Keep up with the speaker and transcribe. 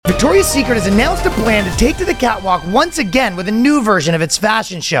Victoria's Secret has announced a plan to take to the catwalk once again with a new version of its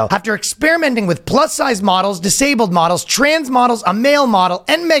fashion show. After experimenting with plus-size models, disabled models, trans models, a male model,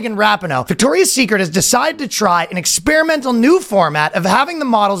 and Megan Rapinoe, Victoria's Secret has decided to try an experimental new format of having the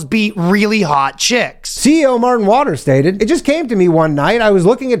models be really hot chicks. CEO Martin Waters stated, "It just came to me one night. I was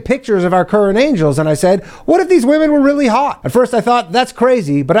looking at pictures of our current angels and I said, what if these women were really hot? At first I thought, that's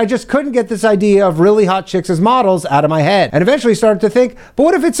crazy, but I just couldn't get this idea of really hot chicks as models out of my head. And eventually started to think, but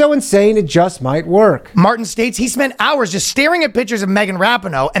what if it's so insane it just might work?" Martin states he spent hours just staring at pictures of Megan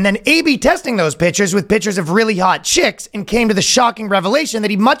Rapinoe and then A/B testing those pictures with pictures of really hot chicks and came to the shocking revelation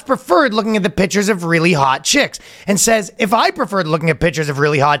that he much preferred looking at the pictures of really hot chicks, and says, if I preferred looking at pictures of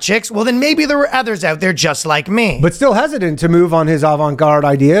really hot chicks, well then maybe there were others out there just like me. But still hesitant to move on his avant-garde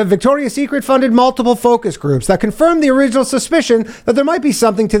idea, Victoria's Secret funded multiple focus groups that confirmed the original suspicion that there might be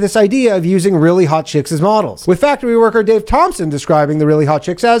something to this idea of using really hot chicks as models, with factory worker Dave Thompson describing the really hot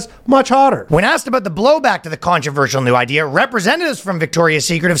chicks as much hotter. When asked about the blowback to the controversial new idea, representatives from Victoria's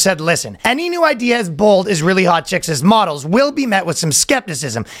Secret have said, listen, any new idea as bold as really hot chicks as models will be met with some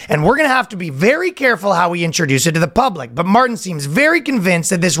skepticism, and we're going to have to be very careful how we introduce it to the public. But Martin seems very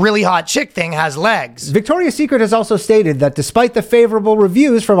convinced that this really hot chick thing has legs. Victoria's Secret has also stated that despite the favorable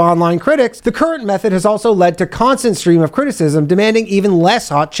reviews from online critics, the current method has also led to constant stream of criticism demanding even less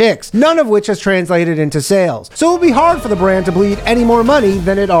hot chicks, none of which has translated into sales. So it will be hard for the brand to bleed any more money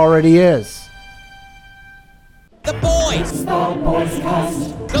than it already is. The boys. It's the boys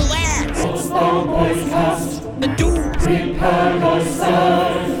cast. The lads. It's the boys cast. The dudes. Prepare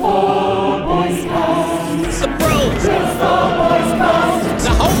yourself for boys cast. The bros. It's the boys cast.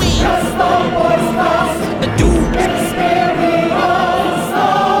 The homies. It's the boys cast. The dudes. Experience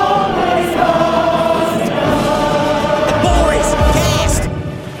the boys cast. The boys cast.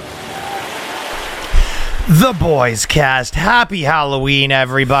 The Boys Cast. Happy Halloween,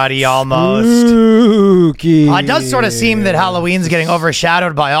 everybody, almost. Spooky. It does sort of seem that Halloween's getting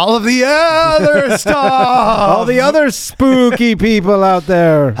overshadowed by all of the other stuff. All the other spooky people out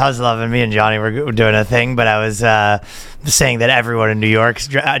there. I was loving, me and Johnny were doing a thing, but I was saying that everyone in New York's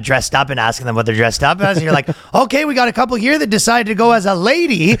dressed up and asking them what they're dressed up as. And you're like, okay, we got a couple here that decided to go as a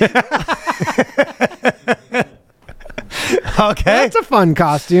lady. Okay. That's a fun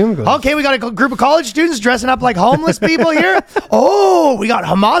costume. Okay, we got a group of college students dressing up like homeless people here. Oh, we got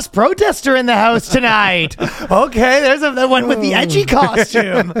Hamas protester in the house tonight. Okay, there's that one with the edgy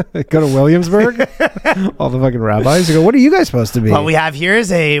costume. Go to Williamsburg. All the fucking rabbis. You go, what are you guys supposed to be? What we have here is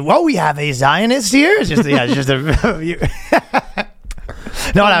we have a Zionist here. It's just a.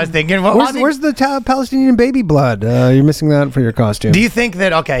 Know what I was thinking? Where's the Palestinian baby blood? You're missing that for your costume. Do you think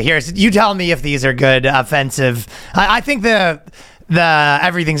that? Okay, you tell me if these are good, offensive. I think the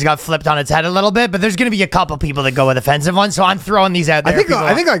everything's got flipped on its head a little bit, but there's going to be a couple people that go with offensive ones, so I'm throwing these out there.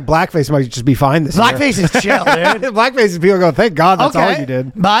 I think like blackface might just be fine this blackface year. is chill, dude. Blackface is people go, thank God that's all you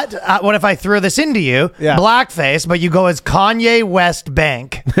did. But what if I threw this into you? Yeah. Blackface, but you go as Kanye West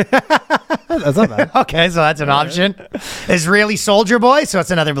Bank. That's not bad. Okay, so that's an option. Israeli Soldier Boy, so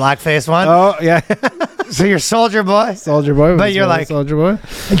it's another blackface one. Oh, yeah. So you're Soldier Boy. Soldier Boy. But you're like, Soldier Boy.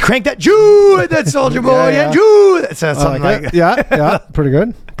 And crank that Jew and that Soldier Boy and Jew. So something like Yeah, pretty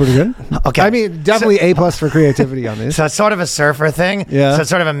good. Pretty good. Okay. I mean, definitely A+ for creativity on this. So it's sort of a surfer thing. Yeah. So it's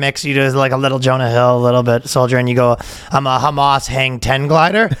sort of a mix. You do like a little Jonah Hill, a little bit Soldier, and you go, I'm a Hamas hang 10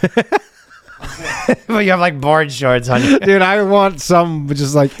 glider. But you have like board shorts on you. Dude, I want some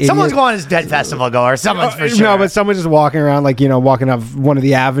just like someone's going as Dead Festival goer. Someone's for sure. No, but someone just walking around like, walking up one of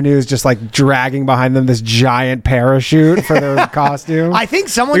the avenues, just like dragging behind them this giant parachute for their costume. I think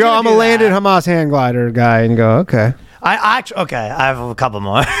someone. You go, I'm a landed Hamas hang glider guy, and you go, okay. I have a couple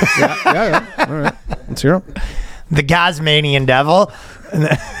more. yeah. All right, let's hear 'em. The Gazmanian Devil.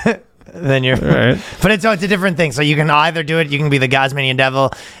 Then you're right. But it's a different thing. So you can either do it, you can be the Gazmanian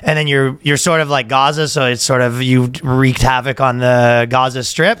Devil, and then you're sort of like Gaza, so it's sort of you wreaked havoc on the Gaza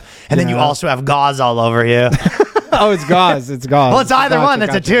Strip, and then you also have gauze all over you. Oh, it's gauze. It's gauze. Well, it's either one.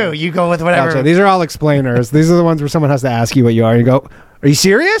 That's a two. You go with whatever. Gotcha. These are all explainers. These are the ones where someone has to ask you what you are. You go, are you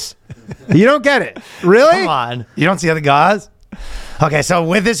serious? You don't get it. Really? Come on. You don't see the gauze? Okay, so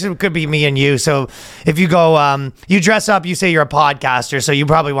with this, it could be me and you. So if you go, you dress up, you say you're a podcaster, so you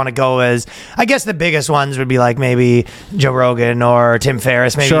probably want to go as, I guess the biggest ones would be like maybe Joe Rogan or Tim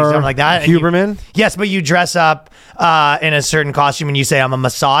Ferriss, maybe something like that. Huberman? Yes, but you dress up in a certain costume and you say, I'm a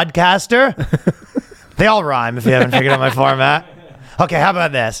Mossad caster. They all rhyme if you haven't figured out my format. Okay, how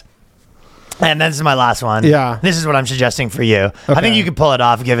about this? And this is my last one. Yeah. This is what I'm suggesting for you. Okay. I think you could pull it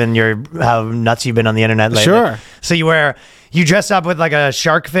off given how nuts you've been on the internet lately. Sure. So you dress up with like a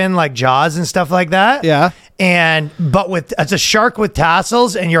shark fin, like Jaws and stuff like that. Yeah. but it's a shark with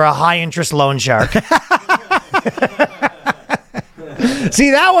tassels, and you're a high interest loan shark.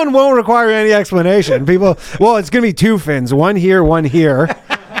 See, that one won't require any explanation. It's going to be two fins, one here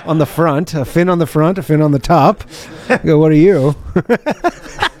on the front, a fin on the front, a fin on the top. I go, what are you?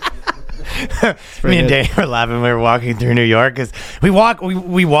 Me and Dave were laughing. We were walking through New York because we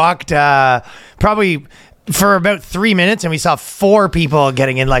walked probably for about 3 minutes, and we saw 4 people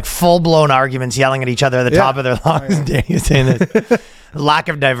getting in like full blown arguments, yelling at each other at the top of their lungs. Dave was saying this. Lack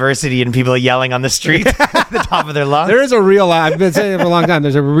of diversity in people yelling on the street at the top of their lungs. There is a real I've been saying it for a long time.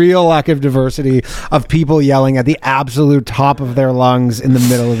 There's a real lack of diversity of people yelling at the absolute top of their lungs in the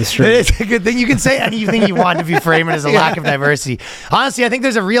middle of the street. It's a good thing. You can say anything you want if you frame it as a lack of diversity. Honestly, I think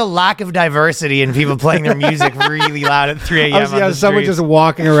there's a real lack of diversity in people playing their music really loud at 3 a.m. on the someone streets. just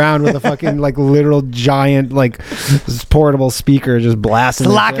walking around with a fucking like literal giant like portable speaker just blasting.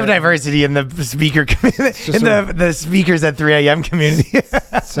 The lack of diversity in the speaker community, in the speakers at 3 a.m. community.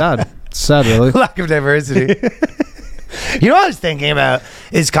 Sad, really. Lack of diversity. You know what I was thinking about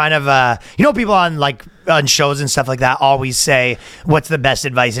is kind of people on shows and stuff like that always say what's the best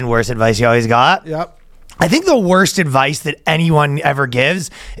advice and worst advice you always got. Yep. I think the worst advice that anyone ever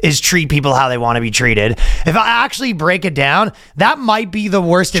gives is treat people how they want to be treated. If I actually break it down, that might be the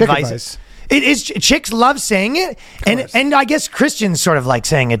worst advice. It is. Chicks love saying it, and I guess Christians sort of like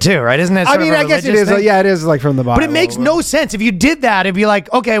saying it too, right? Isn't it? I mean, I guess it is. It is like from the Bible. But it makes no sense. If you did that, it'd be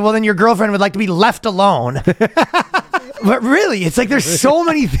like, okay, well then your girlfriend would like to be left alone. But really, it's like there's so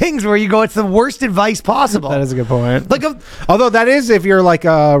many things where you go, it's the worst advice possible. That is a good point. Like, although that is, if you're like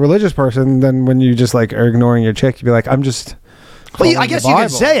a religious person, then when you just like are ignoring your chick, you'd be like, I'm just. Well, I guess you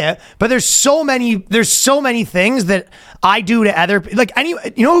could say it, but there's so many things that I do to other, like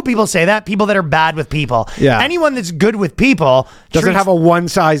who people say that? People that are bad with people. Yeah. Anyone that's good with people doesn't have a one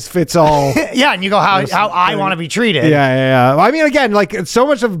size fits all. Yeah, and you go how I want to be treated. Yeah. I mean, again, like so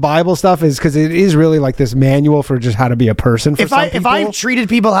much of Bible stuff is because it is really like this manual for just how to be a person. For some people. If I treated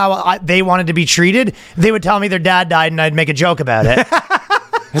people how they wanted to be treated, they would tell me their dad died, and I'd make a joke about it.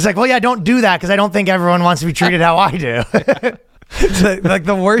 It's like, well, yeah, don't do that because I don't think everyone wants to be treated how I do. It's like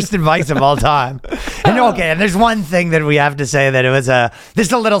the worst advice of all time. And there's one thing that we have to say that it was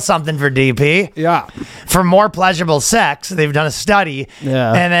just a little something for DP. Yeah. For more pleasurable sex, they've done a study.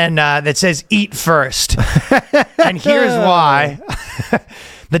 Yeah. And then that says eat first. And here's why.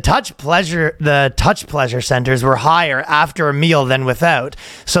 The touch pleasure centers were higher after a meal than without.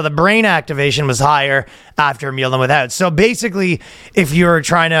 So the brain activation was higher after a meal than without. So basically, if you're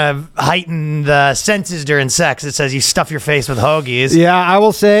trying to heighten the senses during sex, it says you stuff your face with hoagies. Yeah, I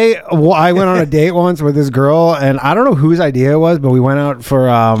will say, I went on a date once with this girl, and I don't know whose idea it was, but we went out for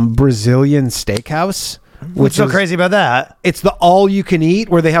Brazilian steakhouse. What's so crazy about that? It's the all you can eat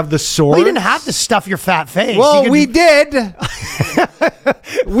where they have the swords. Well, you didn't have to stuff your fat face. Well, we did.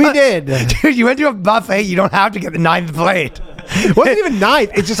 We did. Dude, you went to a buffet, you don't have to get the 9th plate. It wasn't even nice.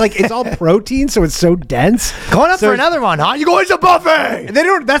 It's just like, it's all protein, so it's so dense. Going up for another one, huh? You go, it's a buffet. They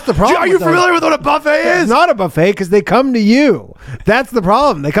don't. That's the problem. Are you familiar with what a buffet is? It's not a buffet because they come to you. That's the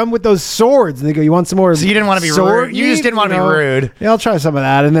problem. They come with those swords and they go, you want some more? So you didn't want to be rude. You just didn't want to be rude. Yeah, I'll try some of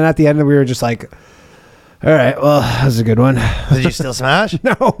that. And then at the end, we were just like, all right, well, that was a good one. Did you still smash?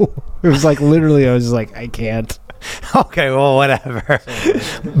 No. It was like, literally, I was like, I can't. Okay, well, whatever.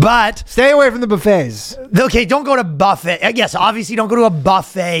 But stay away from the buffets. Okay, don't go to buffet. Yes, obviously, don't go to a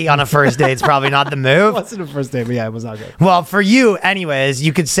buffet on a first date. It's probably not the move. It wasn't a first date, but yeah, it was not good. Well, for you, anyways,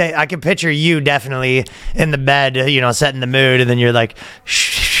 you could say, I could picture you definitely in the bed, setting the mood, and then you're like,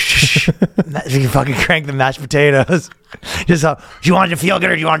 shh. You fucking crank the mashed potatoes. Just do you want it to feel good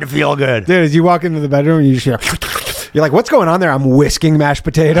or do you want it to feel good? Dude, as you walk into the bedroom and you just hear, you're like, what's going on there? I'm whisking mashed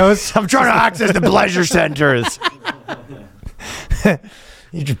potatoes. I'm trying to access the pleasure centers.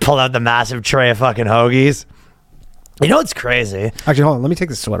 You just pull out the massive tray of fucking hoagies. You know what's crazy? Actually, hold on. Let me take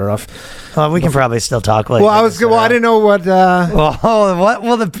the sweater off. We can probably still talk later. Well, I didn't know what.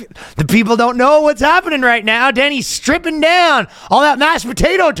 Well, the people don't know what's happening right now. Danny's stripping down. All that mashed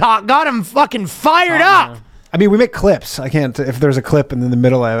potato talk got him fucking fired up. I mean, we make clips. I can't. If there's a clip and in the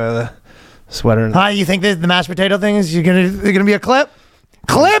middle, I have a sweater. You think that the mashed potato thing is gonna be a clip?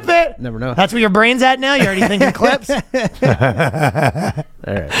 Clip it. Never know. That's where your brain's at now. You're already thinking clips. All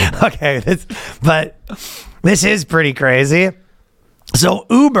right. Okay, this is pretty crazy. So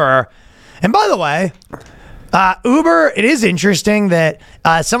Uber, and by the way, Uber, it is interesting that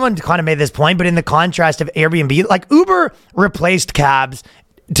someone kind of made this point, but in the contrast of Airbnb, like Uber replaced cabs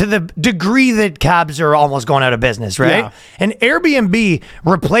to the degree that cabs are almost going out of business, right? Yeah. And Airbnb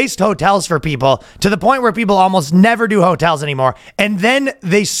replaced hotels for people to the point where people almost never do hotels anymore. And then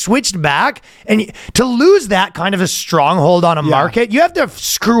they switched back. And to lose that kind of a stronghold on a market, you have to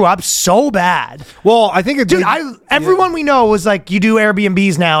screw up so bad. Well, I think Dude, everyone we know was like, you do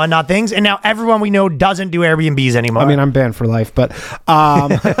Airbnbs now and not things. And now everyone we know doesn't do Airbnbs anymore. I mean, I'm banned for life, but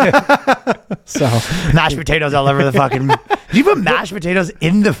so mashed potatoes all over the fucking... Do you put mashed potatoes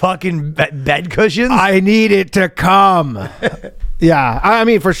in the fucking bed cushions? I need it to come. Yeah, I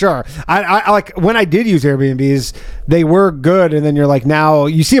mean, for sure. I like when I did use Airbnbs, they were good, and then you're like, now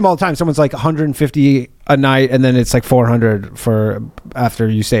you see them all the time. Someone's like 150 a night, and then it's like 400 for after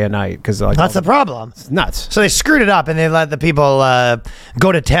you stay a night because like that's the problem. It's nuts. So they screwed it up, and they let the people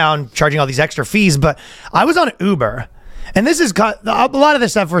go to town charging all these extra fees. But I was on Uber. And this is a lot of the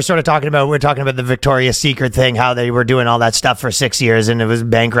stuff we're sort of talking about. We're talking about the Victoria's Secret thing, how they were doing all that stuff for 6 years and it was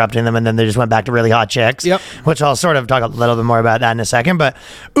bankrupting them. And then they just went back to really hot chicks, which I'll sort of talk a little bit more about that in a second. But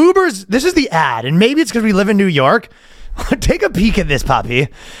Uber's, this is the ad. And maybe it's because we live in New York. Take a peek at this puppy.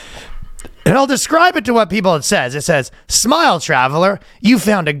 And I'll describe it to what people it says. It says, "Smile, traveler. You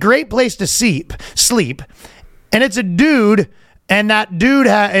found a great place to sleep. And it's a dude. And that dude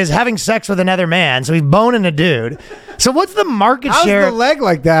is having sex with another man. So he's boning a dude. So what's the market share? How's the leg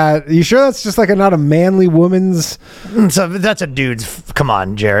like that? You sure that's just like not a manly woman's? So that's a dude's. Come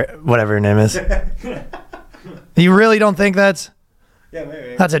on, Jarrett. Whatever your name is. You really don't think that's? Yeah,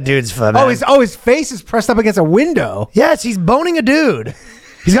 maybe. That's a dude's foot. His face is pressed up against a window. Yes, he's boning a dude.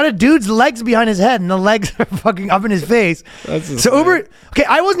 He's got a dude's legs behind his head, and the legs are fucking up in his face. So Uber. Okay,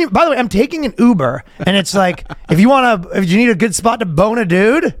 I wasn't even. By the way, I'm taking an Uber, and it's like, if you need a good spot to bone a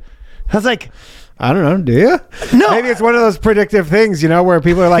dude, I was like, I don't know. Do you? No. Maybe it's one of those predictive things, where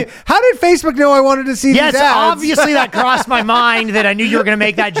people are like, "How did Facebook know I wanted to see yes, these ads?" obviously that crossed my mind that I knew you were going to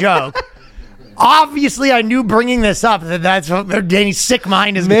make that joke. Obviously, I knew bringing this up that's what Danny's sick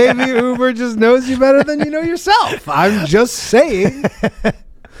mind is. Maybe Uber just knows you better than you know yourself. I'm just saying.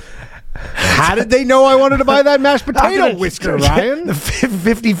 How did they know I wanted to buy that mashed potato whisker, Ryan? The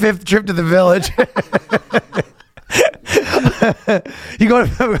 55th trip to the village. You go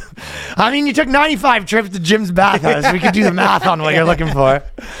to, you took 95 trips to Jim's bathhouse. We could do the math on what you're looking for.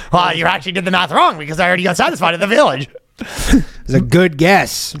 Well, you actually did the math wrong because I already got satisfied at the village. It's a good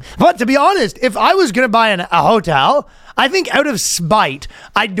guess. But to be honest, if I was going to buy a hotel, I think out of spite,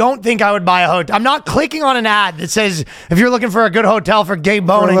 I don't think I would buy a hotel. I'm not clicking on an ad that says, if you're looking for a good hotel for gay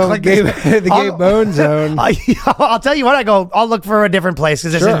boning, click the gay bone zone. I'll tell you what, I'll look for a different place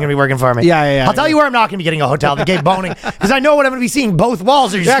because this isn't going to be working for me. Yeah. I'll tell you where I'm not going to be getting a hotel, the gay boning, because I know what I'm going to be seeing. Both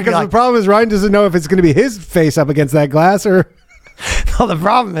walls are just because the problem is Ryan doesn't know if it's going to be his face up against that glass or... Well, the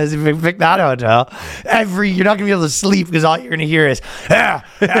problem is if you pick that hotel, you're not gonna be able to sleep because all you're gonna hear is, yeah,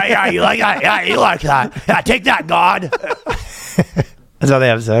 you like that, yeah, you like that, yeah, take that, God. That's how they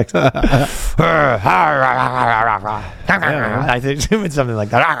have sex. I assume it's something like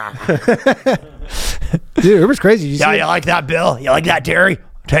that. Dude, Uber's crazy. You like that, Bill? You like that, Terry?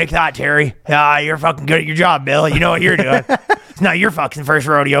 Take that, Terry. Yeah, you're fucking good at your job, Bill. You know what you're doing. It's not your fucking first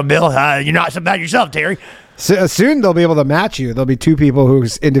rodeo, Bill. You're not so bad yourself, Terry. So, soon they'll be able to match you. There'll be two people who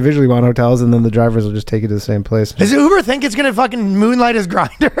individually want hotels, and then the drivers will just take you to the same place. Does Uber think it's gonna fucking moonlight as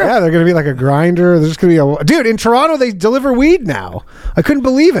Grindr? Yeah, they're gonna be like a grinder. There's just gonna be dude in Toronto. They deliver weed now. I couldn't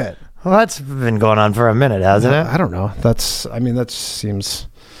believe it. Well, that's been going on for a minute, hasn't it? I don't know. That seems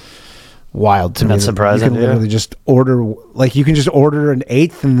wild to me. That's surprising. You can literally just order, like you can just order an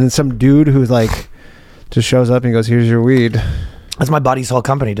eighth, and then some dude who's like just shows up and goes, "Here's your weed." That's my buddy's whole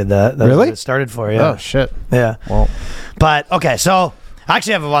company did that. That's really? what it started for, yeah. Oh, shit. Yeah. Well. But, okay, so I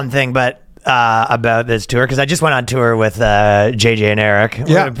actually have one thing about this tour, because I just went on tour with JJ and Eric.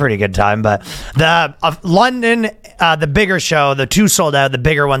 We had a pretty good time, but the London, the bigger show, the two sold out, the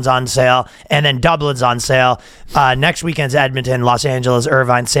bigger one's on sale, and then Dublin's on sale. Next weekend's Edmonton, Los Angeles,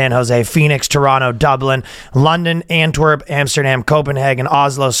 Irvine, San Jose, Phoenix, Toronto, Dublin, London, Antwerp, Amsterdam, Copenhagen,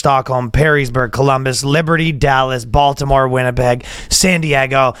 Oslo, Stockholm, Perrysburg, Columbus, Liberty, Dallas, Baltimore, Winnipeg, San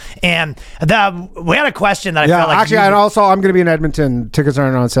Diego. And we had a question that I felt like... Actually, and also I'm going to be in Edmonton. Tickets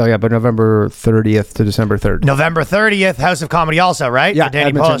aren't on sale yet, but November 30th to December 3rd. November 30th, House of Comedy also, right? Yeah, the Danny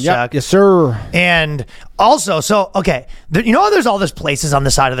Edmonton. Polishchuk. Yes, sir. And also, so, okay, you know how there's all those places on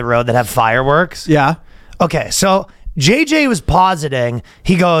the side of the road that have fireworks? Yeah. Okay, so JJ was positing,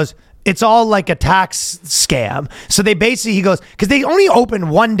 he goes, it's all like a tax scam. So they basically, he goes, because they only open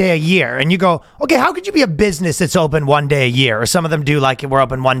one day a year. And you go, okay, how could you be a business that's open one day a year? Or some of them do like we're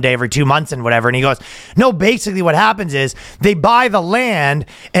open one day every 2 months and whatever. And he goes, no, basically what happens is they buy the land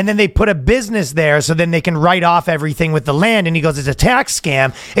and then they put a business there so then they can write off everything with the land. And he goes, it's a tax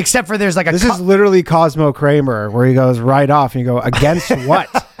scam, except for there's like a... This is literally Cosmo Kramer, where he goes, write off. And you go, against what?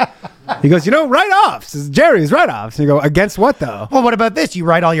 He goes, write-offs. This is Jerry's write-offs. And you go, against what, though? Well, what about this? You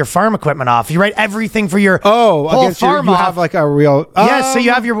write all your farm equipment off. You write everything for your whole against farm you off. have like a real... Yes, so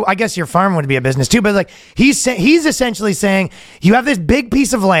you have I guess your farm would be a business too, but like he's essentially saying you have this big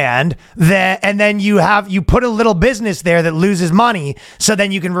piece of land and then you put a little business there that loses money, so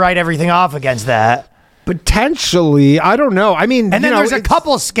then you can write everything off against that. Potentially, I don't know. I mean, and then there's a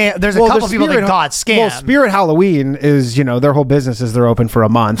couple scam. There's a couple people that got scammed. Well, Spirit Halloween is, their whole business is they're open for a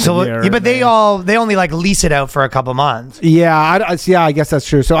month. So, but they only like lease it out for a couple months. Yeah, I guess that's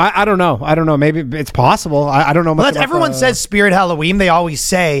true. So I don't know. I don't know. Maybe it's possible. I don't know much. Well, everyone says Spirit Halloween. They always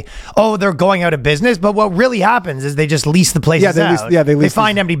say, "Oh, they're going out of business." But what really happens is they just lease the places out. They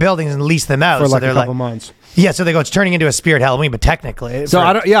find empty buildings and lease them out for like a couple months. Yeah, so they go, it's turning into a Spirit Halloween, but technically,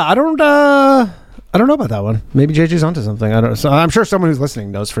 I don't know about that one. Maybe JJ's onto something. I don't. So I'm sure someone who's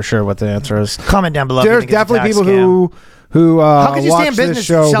listening knows for sure what the answer is. Comment down below. There's definitely people who how could you stay in business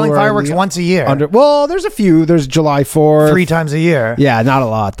selling fireworks once a year? Well, there's a few. There's July 4th. 3 times a year. Yeah, not a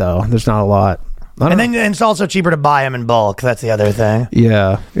lot though. There's not a lot. And it's also cheaper to buy them in bulk. That's the other thing.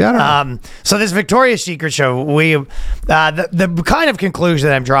 Yeah. I don't know. So this Victoria's Secret show, the kind of conclusion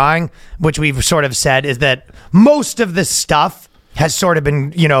that I'm drawing, which we've sort of said, is that most of this stuff has sort of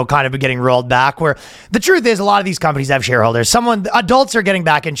been, kind of getting rolled back, where the truth is a lot of these companies have shareholders. Adults are getting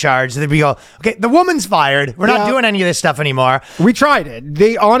back in charge. So we go, okay, the woman's fired. We're not doing any of this stuff anymore. We tried it.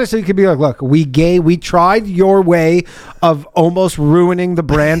 They honestly could be like, look, we tried your way of almost ruining the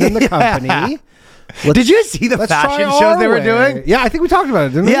brand and the company. Did you see the fashion shows they were doing? Yeah, I think we talked about it,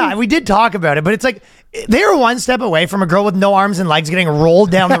 didn't we? Yeah, we did talk about it, but it's like they were one step away from a girl with no arms and legs getting rolled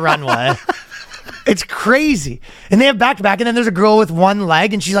down the runway. It's crazy. And they have back-to-back, and then there's a girl with one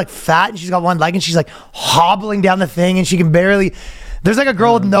leg, and she's like fat, and she's got one leg, and she's like hobbling down the thing, and she can barely... There's like a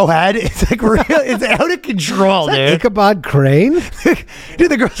girl with no head. It's like real. It's out of control, dude. Ichabod Crane?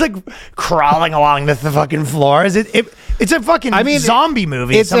 Dude, the girl's like crawling along the fucking floor. It's a fucking zombie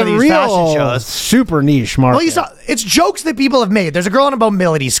movie. It's some of these fashion shows. Super niche market. Well, it's jokes that people have made. There's a girl on a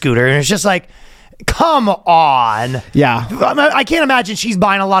mobility scooter, and it's just like, come on. Yeah. I can't imagine she's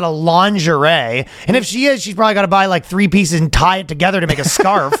buying a lot of lingerie. And if she is, she's probably got to buy like 3 pieces and tie it together to make a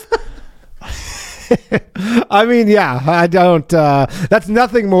scarf. I don't. That's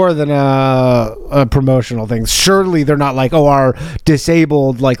nothing more than a promotional thing. Surely they're not like, our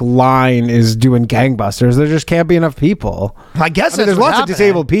disabled line is doing gangbusters. There just can't be enough people. I guess there's lots of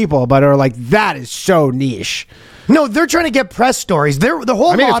disabled people, but are like, that is so niche. No, they're trying to get press stories. The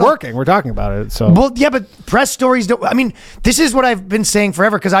whole model, it's working. We're talking about it. So well, yeah, but press stories don't. This is what I've been saying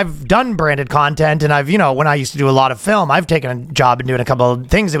forever, because I've done branded content, and I've, when I used to do a lot of film, I've taken a job and doing a couple of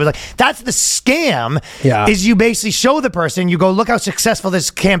things. It was like, that's the scam. Yeah. Is you basically show the person, you go, look how successful this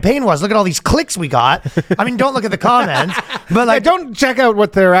campaign was. Look at all these clicks we got. Don't look at the comments, but like, don't check out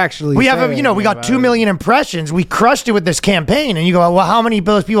what they're actually. We have we got 2 million impressions. We crushed it with this campaign, and you go, well, how many of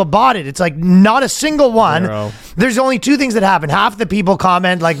those people bought it? It's like not a single one. 0. There's only 2 things that happen. Half the people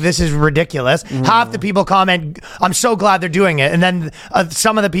comment like, this is ridiculous. Half the people comment, I'm so glad they're doing it. And then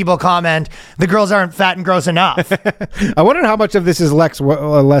some of the people comment, the girls aren't fat and gross enough. I wonder how much of this is Les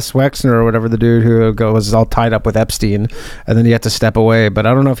Wexner or whatever, the dude who was all tied up with Epstein, and then he had to step away. But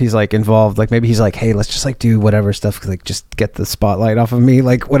I don't know if he's like involved. Like maybe he's like, hey, let's just like do whatever stuff, like just get the spotlight off of me.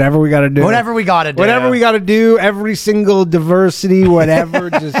 Like whatever we got to do. Whatever we got to do. Every single diversity,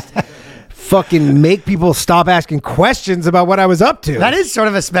 whatever, just... fucking make people stop asking questions about what I was up to. That is sort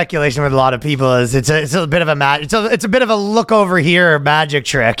of a speculation with a lot of people. It's a bit of a it's a bit of a look over here magic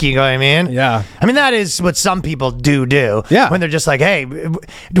trick. You know what I mean? Yeah. That is what some people do. Yeah. When they're just like, hey,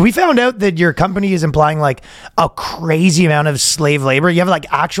 we found out that your company is implying like a crazy amount of slave labor. You have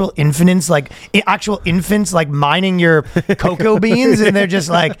like actual infants like mining your cocoa beans, and they're just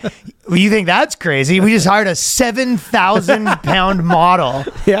like, well, you think that's crazy? We just hired a 7,000 pound model.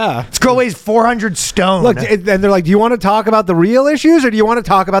 Yeah. This girl weighs 400 stone. Look, and they're like, do you want to talk about the real issues, or do you want to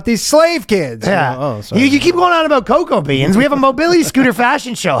talk about these slave kids? Yeah. You keep going on about cocoa beans. We have a mobility scooter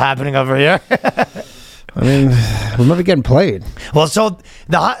fashion show happening over here. We might be getting played. Well, so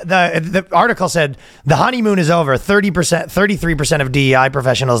the article said the honeymoon is over. 33% of DEI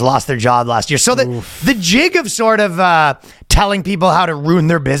professionals lost their job last year. So the jig of sort of telling people how to ruin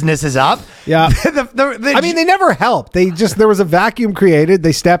their businesses up. Yeah. I mean, they never helped. There was a vacuum created.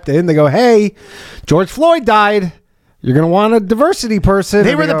 They stepped in. They go, hey, George Floyd died. You're going to want a diversity person.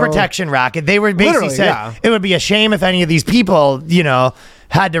 They were the protection racket. They were basically said it would be a shame if any of these people,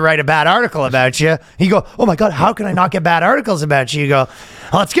 had to write a bad article about you. You go, oh my God, how can I not get bad articles about you? You go,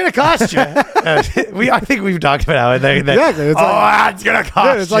 oh, it's going to cost you. I think we've talked about how exactly. It's going to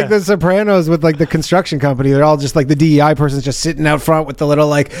cost you. It's like the Sopranos with like the construction company. They're all just like the DEI person's just sitting out front with the little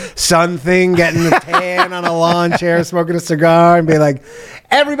like sun thing, getting a tan on a lawn chair, smoking a cigar, and be like,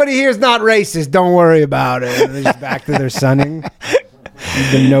 everybody here is not racist. Don't worry about it. And they're just back to their sunning.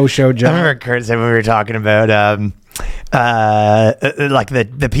 The no-show job. I remember Kurt said when we were talking about like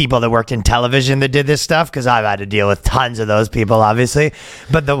the people that worked in television that did this stuff, because I've had to deal with tons of those people, obviously.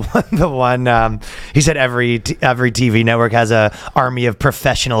 But the one he said every TV network has a army of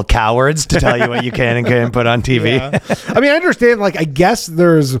professional cowards to tell you what you can and can't put on TV. Yeah. I mean, I understand. Like, I guess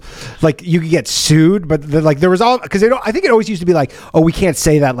there's like you could get sued, but like there was all because I think it always used to be like, oh, we can't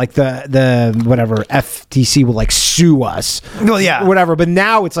say that. Like the whatever FTC will like sue us. Well, yeah, whatever. But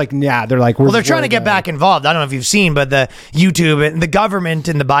now it's like, yeah, they're like, they're trying to get back involved. I don't know if you've seen, but the YouTube and the government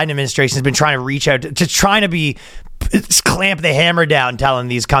and the Biden administration has been trying to reach out to trying to be clamp the hammer down, telling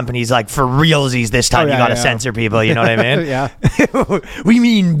these companies like for realsies this time you got to censor people. You know what I mean? Yeah. We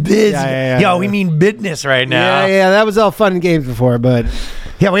mean biz. We mean business right now. Yeah. That was all fun and games before, but.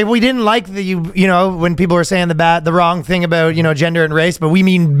 Yeah, we didn't like when people were saying the wrong thing about gender and race, but we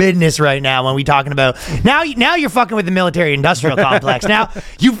mean business right now when we talking about now you're fucking with the military industrial complex. Now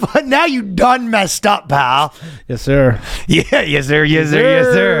you done messed up, pal. Yes, sir. Yeah, yes, sir. Yes, sir. Yes,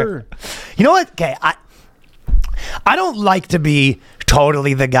 sir. You know what? Okay, I don't like to be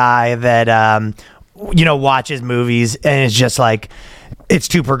totally the guy that watches movies and it's just like, it's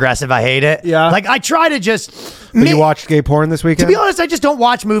too progressive. I hate it. Yeah. Like I try to just. You watched gay porn this weekend? To be honest, I just don't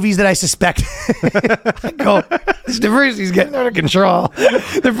watch movies that I suspect. I go, this diversity's getting out of control.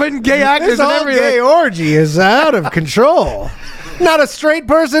 They're putting gay actors in everything. Gay orgy is out of control. Not a straight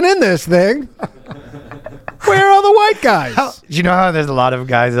person in this thing. Where are all the white guys? You know how there's a lot of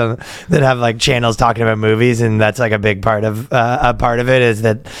guys that have like channels talking about movies, and that's like a big part of it is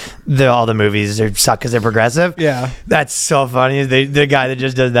that all the movies are suck because they're progressive. Yeah, that's so funny. The guy that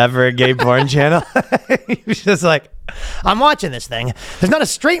just does that for a gay porn channel, he's just like, I'm watching this thing. There's not a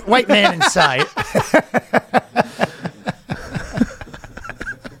straight white man in sight.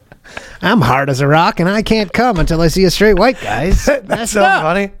 I'm hard as a rock, and I can't come until I see a straight white guy. That's so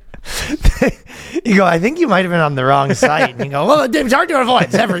funny. You go, I think you might have been on the wrong site. And you go, well, it's hard to avoid.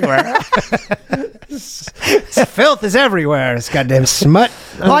 It's everywhere. Filth is everywhere. It's goddamn smut.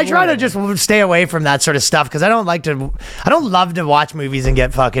 Well, I try to just stay away from that sort of stuff because I don't love to watch movies and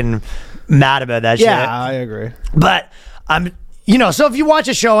get fucking mad about that shit. Yeah, I agree. But so if you watch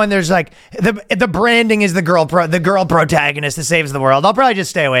a show and there's like the branding is the girl protagonist that saves the world, I'll probably just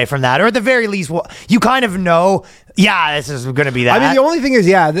stay away from that. Or at the very least, you kind of know, this is going to be that. I mean, the only thing is,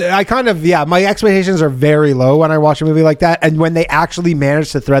 my expectations are very low when I watch a movie like that. And when they actually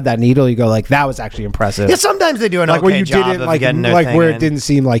manage to thread that needle, you go like, that was actually impressive. Yeah, sometimes they do an like okay job of getting their thing where in. It didn't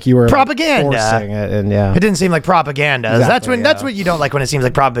seem like you were propaganda. Forcing it, and it didn't seem like propaganda. Exactly, that's what you don't like when it seems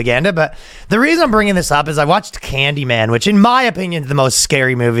like propaganda. But the reason I'm bringing this up is I watched Candyman, which in my opinion is the most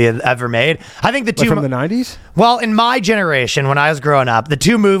scary movie ever made. I think the two from the 90s. Well, in my generation, when I was growing up, the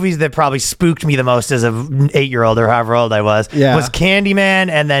two movies that probably spooked me the most as an 8-year-old or however old I was Candyman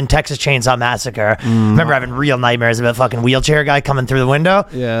and then Texas Chainsaw Massacre. I remember having real nightmares about fucking wheelchair guy coming through the window.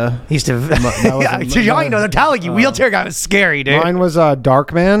 Yeah. He used to... they're telling you, wheelchair guy was scary, dude. Mine was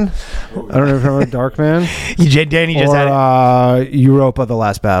Darkman. I don't know if you remember Darkman. Danny just had it. Europa, The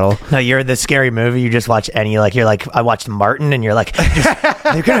Last Battle. No, you're the scary movie. You just watch I watched Martin and you're like,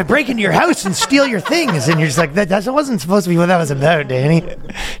 they're going to break into your house and steal your things. And you're just like, that wasn't supposed to be what that was about, Danny.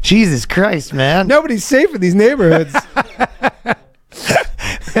 Jesus Christ, man. Nobody's safe in these neighborhoods.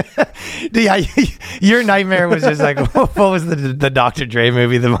 Yeah, your nightmare was just like, what was the Dr. Dre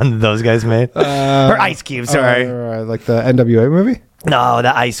movie, the one that those guys made? Or Ice Cube, sorry. Like the NWA movie? No,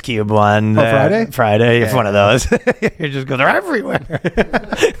 the Ice Cube one. Friday? Friday, it's one of those. You just go, they're everywhere.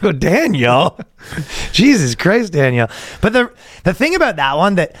 Go, Daniel. Jesus Christ, Daniel. But the thing about that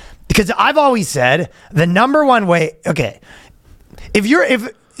one, because I've always said the number one way, okay, if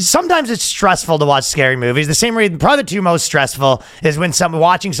sometimes it's stressful to watch scary movies. The same way, probably the two most stressful is when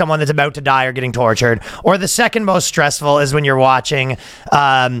watching someone that's about to die or getting tortured, or the second most stressful is when you're watching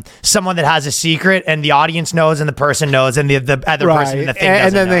someone that has a secret and the audience knows and the person knows and the other person in the thing doesn't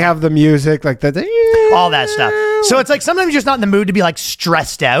and then know. they have the music like that, all that stuff. So it's like sometimes you're just not in the mood to be like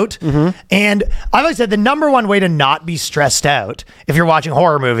stressed out. And I've always said the number one way to not be stressed out if you're watching a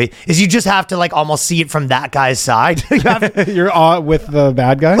horror movie is you just have to like almost see it from that guy's side. You're with the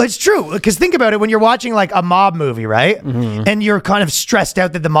bad guy. Well, it's true, because think about it, when you're watching like a mob movie, right? And you're kind of stressed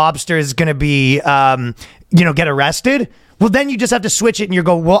out that the mobster is going to be, get arrested. Well, then you just have to switch it and you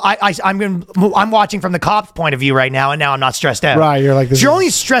go, well, I'm watching from the cop's point of view right now, and now I'm not stressed out. Right, you're like, so you're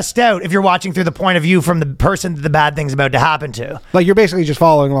only stressed out if you're watching through the point of view from the person that the bad thing's about to happen to. Like, you're basically just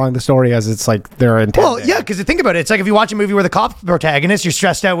following along the story as it's like they're intended. Well, yeah, because think about it. It's like if you watch a movie where the cop's the protagonist, you're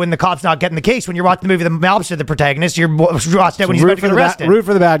stressed out when the cop's not getting the case. When you're watching the movie, the mobster the protagonist, you're stressed out when he's about to get arrested. Root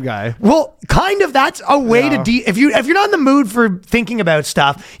for the bad guy. Well, kind of. That's a way to if you're not in the mood for thinking about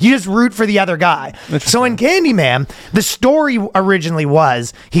stuff, you just root for the other guy. So in Candyman, the story originally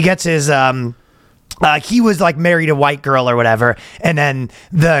was he gets his he was like married a white girl or whatever, and then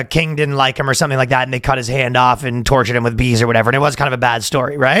the king didn't like him or something like that, and they cut his hand off and tortured him with bees or whatever, and it was kind of a bad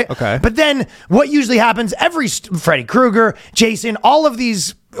story, right? Okay. But then what usually happens, Freddy Krueger, Jason, all of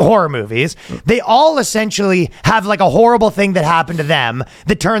these horror movies, they all essentially have like a horrible thing that happened to them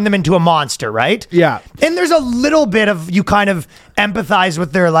that turned them into a monster, right? Yeah. And there's a little bit of, you kind of empathize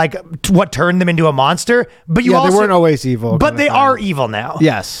with their like what turned them into a monster, but you also, they weren't always evil, but they are evil now.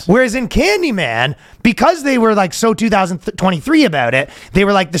 Yes. Whereas in Candyman, because they were like so 2023 about it, they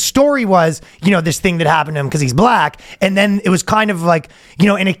were like, the story was, this thing that happened to him because he's black, and then it was kind of like,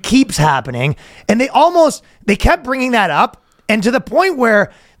 and it keeps happening, and they kept bringing that up. And to the point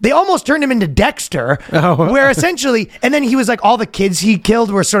where they almost turned him into Dexter, where essentially, and then he was like, all the kids he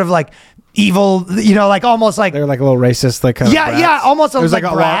killed were sort of like evil, like almost like they're like a little racist, like kind of brats. Almost There's like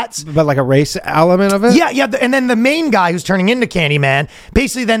brats, but like a race element of it. Yeah. And then the main guy who's turning into Candyman,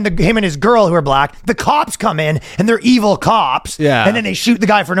 basically, then him and his girl who are black, the cops come in and they're evil cops, and then they shoot the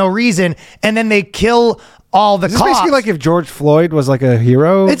guy for no reason, and then they kill all the cops. Basically like if George Floyd was like a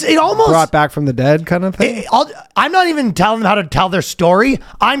hero, it almost brought back from the dead kind of thing. I'm not even telling them how to tell their story.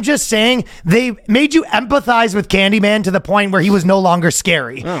 I'm just saying they made you empathize with Candyman to the point where he was no longer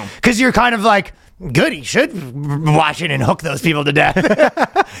scary. Because you're kind of like, good, he should watch it and hook those people to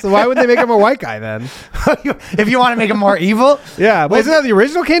death. So why would they make him a white guy then? If you want to make him more evil? Yeah, but isn't that the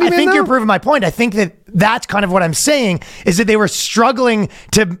original Candyman? I think you're proving my point. I think that's kind of what I'm saying, is that they were struggling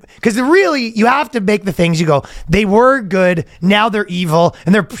to, because really, you have to make the things you go, they were good, now they're evil,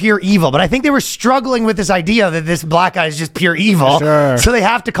 and they're pure evil. But I think they were struggling with this idea that this black guy is just pure evil. Sure. So they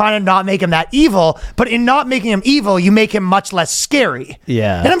have to kind of not make him that evil, but in not making him evil, you make him much less scary.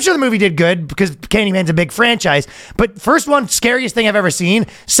 Yeah. And I'm sure the movie did good because Candyman's a big franchise. But first one, scariest thing I've ever seen.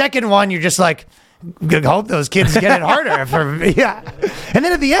 Second one, you're just like, hope those kids get it harder. And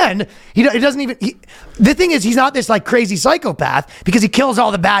then at the end, he doesn't even. The thing is, he's not this like crazy psychopath because he kills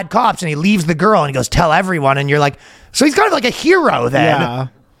all the bad cops and he leaves the girl and he goes tell everyone, and you're like, so he's kind of like a hero then.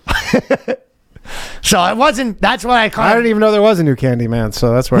 Yeah. So it wasn't. That's why I didn't even know there was a new Candyman.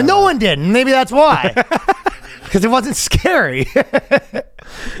 So that's where no one did. And maybe that's why. Because it wasn't scary.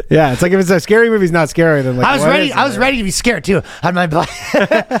 Yeah, it's like if it's a scary movie, it's not scary. Then like I was ready to be scared too. I had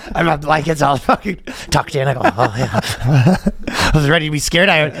my blankets all fucking tucked in. I go, oh yeah. I was ready to be scared.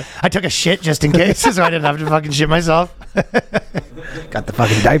 I took a shit just in case, so I didn't have to fucking shit myself. Got the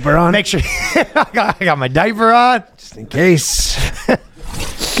fucking diaper on. Make sure I got my diaper on just in case.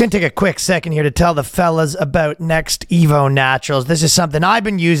 Gonna take a quick second here to tell the fellas about Next Evo Naturals. This is something I've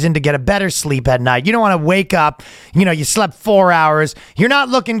been using to get a better sleep at night. You don't want to wake up, you slept 4 hours, you're not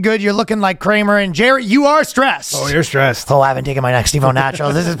looking good, you're looking like Kramer and Jerry, you are stressed. Oh, you're stressed. Oh, I haven't taken my Next Evo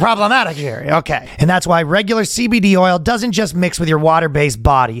Naturals. This is problematic, Jerry. Okay. And that's why regular CBD oil doesn't just mix with your water-based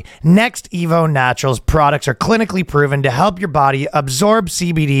body. Next Evo Naturals products are clinically proven to help your body absorb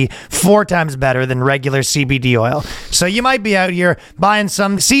CBD 4 times better than regular CBD oil. So you might be out here buying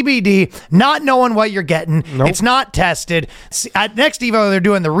some CBD, not knowing what you're getting. Nope. It's not tested. At Next Evo, they're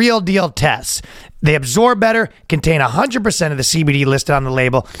doing the real deal tests. They absorb better, contain 100% of the CBD listed on the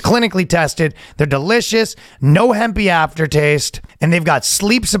label, clinically tested. They're delicious, no hempy aftertaste, and they've got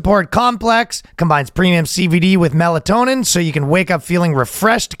Sleep Support Complex, combines premium CBD with melatonin so you can wake up feeling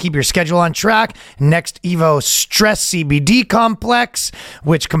refreshed to keep your schedule on track. Next Evo Stress CBD Complex,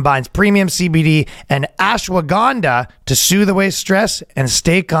 which combines premium CBD and ashwagandha to soothe away stress and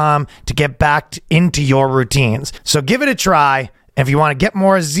stay calm to get back into your routines. So give it a try. If you want to get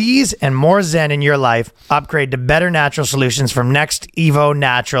more Z's and more Zen in your life, upgrade to better natural solutions from Next Evo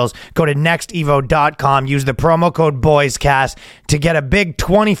Naturals. Go to nextevo.com. Use the promo code BOYSCAST to get a big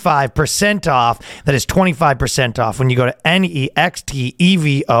 25% off. That is 25% off when you go to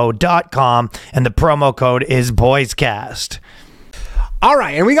nextevo.com and the promo code is BOYSCAST. All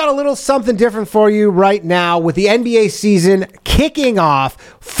right, and we got a little something different for you right now with the NBA season kicking off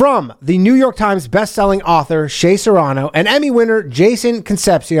from the New York Times bestselling author Shea Serrano and Emmy winner Jason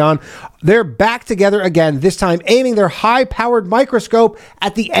Concepcion. They're back together again, this time aiming their high-powered microscope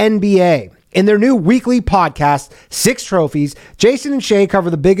at the NBA. In their new weekly podcast, 6 Trophies, Jason and Shea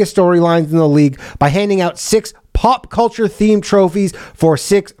cover the biggest storylines in the league by handing out 6 pop culture themed trophies for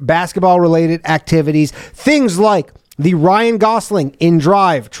 6 basketball-related activities. Things like the Ryan Gosling in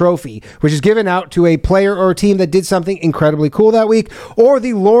Drive trophy, which is given out to a player or a team that did something incredibly cool that week, or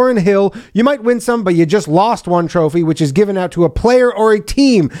the Lauryn Hill, you might win some, but you just lost one trophy, which is given out to a player or a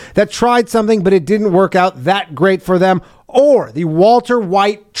team that tried something, but it didn't work out that great for them, or the Walter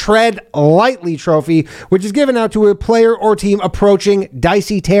White Tread Lightly trophy, which is given out to a player or team approaching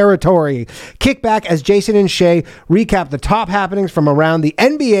dicey territory. Kick back as Jason and Shea recap the top happenings from around the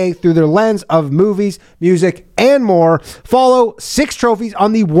NBA through their lens of movies, music, and more. Follow 6 Trophies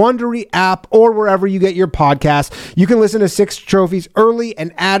on the Wondery app or wherever you get your podcasts. You can listen to 6 Trophies early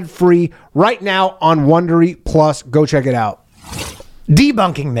and ad-free right now on Wondery Plus. Go check it out.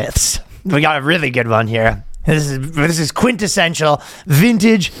 Debunking myths. We got a really good one here. This is quintessential,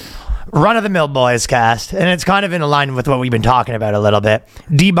 vintage, run-of-the-mill boys cast, and it's kind of in line with what we've been talking about a little bit.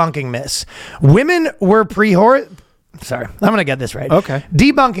 Debunking myths. Women were Sorry, I'm going to get this right. Okay.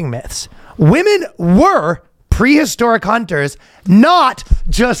 Debunking myths. Women were prehistoric hunters, not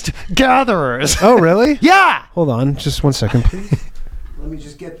just gatherers. Oh, really? Yeah. Hold on, just one second, please. Let me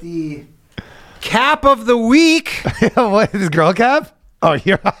just get the cap of the week. What, this girl cap? Oh,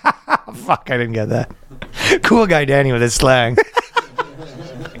 you're... Fuck, I didn't get that. Cool guy Danny with his slang.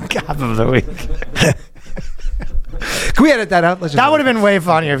 Cap of the week. Can we edit that out? That would have been way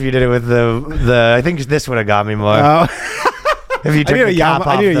funnier if you did it with the I think this would have got me more. If you took the cap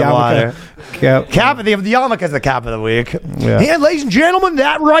off the water. Cap of the yarmulke is the cap of the week. Yeah. And ladies and gentlemen,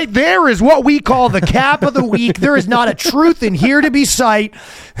 that right there is what we call the cap of the week. There is not a truth in here to be cite.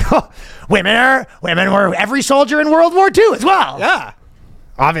 Women were every soldier in World War II as well. Yeah.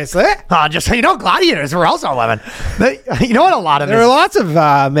 Obviously. Just so you know, gladiators were also women. You know what? A lot of There are lots of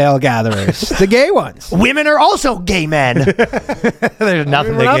male gatherers. The gay ones. Women are also gay men. There's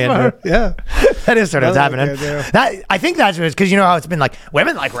nothing they can do. Yeah. That is sort of what's happening. I think that's what it's because you know how it's been like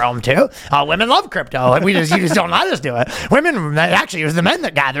women like Rome too. Women love crypto. You just don't let us do it. Women actually it was the men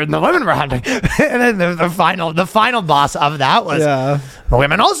that gathered and the women were hunting. And then the final boss of that was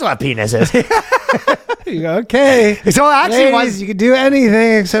women also have penises. Okay. So actually, you could do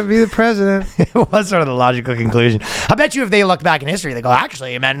anything except be the president. It was sort of the logical conclusion. I bet you if they look back in history, they go,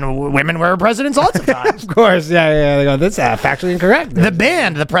 actually, women were presidents lots of times. Of course, yeah. They go, that's factually incorrect.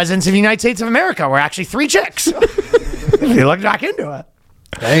 The presidents of the United States of America were actually 3 chicks. If you look back into it.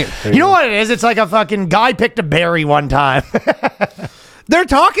 Dang. You know what it is? It's like a fucking guy picked a berry one time. They're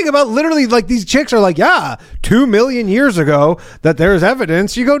talking about literally like these chicks are like, 2 million years ago that there's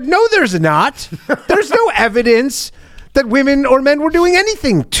evidence. You go, no, there's not. There's no evidence that women or men were doing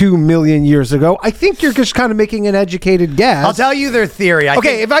anything 2 million years ago. I think you're just kind of making an educated guess. I'll tell you their theory.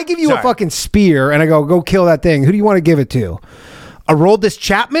 If I give you a fucking spear and I go kill that thing, who do you want to give it to? Aroldis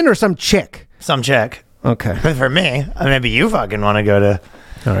Chapman or some chick? Some chick. Okay. But for me, maybe you fucking want to go to...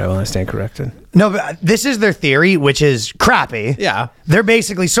 All right, well, I stand corrected. No, but this is their theory, which is crappy. Yeah. They're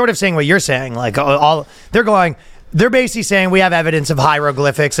basically sort of saying what you're saying. Like, they're basically saying we have evidence of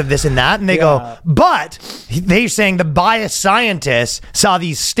hieroglyphics of this and that. And they go, but they're saying the biased scientists saw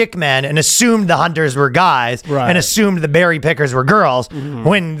these stick men and assumed the hunters were guys and assumed the berry pickers were girls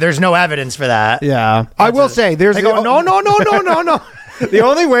when there's no evidence for that. Yeah. I will say there's... They go, no. The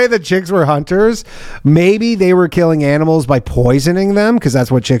only way that chicks were hunters, maybe they were killing animals by poisoning them, because that's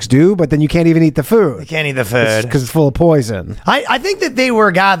what chicks do, but then you can't even eat the food. You can't eat the food. Because it's full of poison. I think that they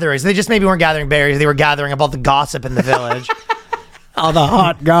were gatherers. They just maybe weren't gathering berries. They were gathering up all the gossip in the village. All the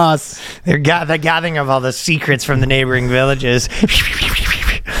hot goss. They're gathering of all the secrets from the neighboring villages.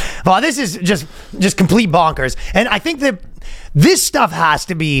 Well, this is just complete bonkers. And I think that this stuff has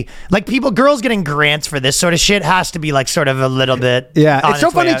to be like girls getting grants for this sort of shit has to be like sort of a little bit. Yeah, on it's so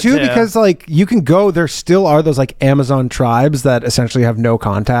its way funny out, too because like you can go. There still are those like Amazon tribes that essentially have no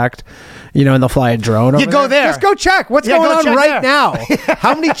contact, and they'll fly a drone. You go there. Just go check what's Yeah, going go on check right there. now.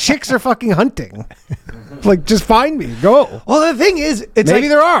 How many chicks are fucking hunting? Like, just find me. Go. Well, the thing is, it's Maybe like,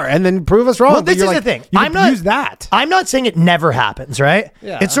 there are, and then prove us wrong. Well, But this you're is like, the thing. You I'm could not use that. I'm not saying it never happens, right?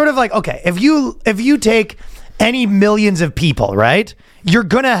 Yeah. It's sort of like, okay, if you take any millions of people, right? You're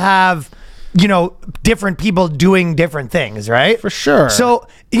gonna have, different people doing different things, right? For sure. So,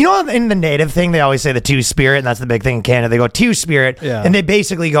 in the native thing, they always say the two-spirit, and that's the big thing in Canada. They go two-spirit, Yeah. and they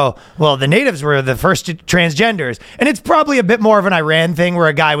basically go, well, the natives were the first transgenders. And it's probably a bit more of an Iran thing where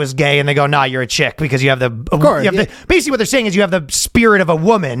a guy was gay, and they go, nah, you're a chick because you have the... course, yeah. Basically what they're saying is you have the spirit of a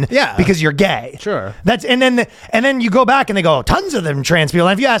woman Yeah. because you're gay. Sure. And then you go back and they go, tons of them trans people.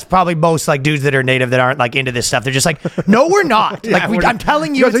 And if you ask probably most like dudes that are native that aren't like into this stuff, they're just like, no, we're not. Yeah, I'm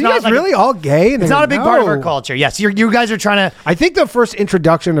telling you, Are it's you not guys like really all gay? And it's they not go, a big part of our "No." culture. Yes, you guys are trying to. I think the first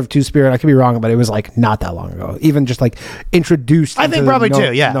introduction of Two-Spirit, I could be wrong, but it was like not that long ago. Even just like introduced. I think into probably the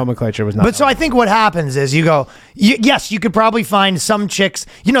too, yeah. Nomenclature was not. But so I think what happens is you go, yes, you could probably find some chicks.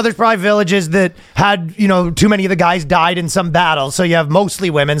 There's probably villages that had, too many of the guys died in some battle. So you have mostly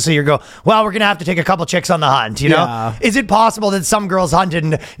women. So you go, well, we're going to have to take a couple chicks on the hunt, Yeah. Is it possible that some girls hunted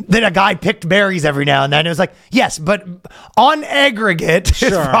and that a guy picked berries every now and then? It was like, yes, but on aggregate, it's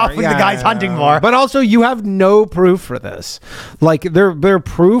probably the guy's hunting more. But also, you have no proof for this. Like their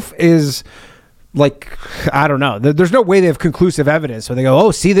proof is. Like, I don't know. There's no way they have conclusive evidence. So they go,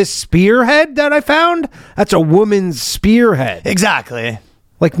 oh, see this spearhead that I found? That's a woman's spearhead. Exactly.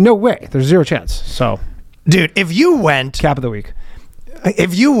 Like, no way. There's zero chance. So, Dude, if you went... cap of the week.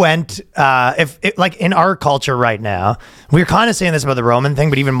 If you went, like in our culture right now, we're kind of saying this about the Roman thing,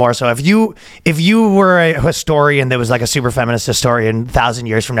 but even more so. If you were a historian that was like a super feminist historian 1,000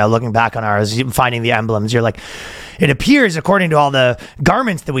 years from now, looking back on ours, finding the emblems, you're like, it appears, according to all the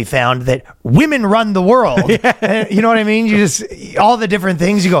garments that we found, that women run the world. Yeah. You know what I mean? You just, all the different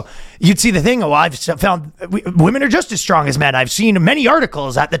things, you'd see the thing, I've found women are just as strong as men. I've seen many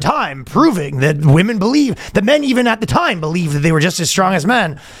articles at the time proving that women that men even at the time believed that they were just as strong as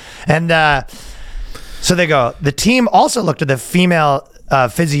men. And so they go, the team also looked at the female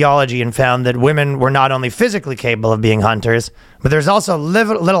physiology and found that women were not only physically capable of being hunters, but there's also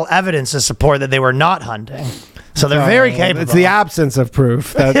little evidence to support that they were not hunting. So they're very capable. It's the absence of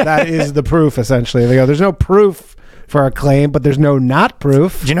proof. That is the proof, essentially. They go, there's no proof for our claim, but there's no not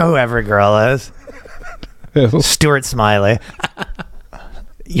proof. Do you know who every girl is? Stuart Smiley.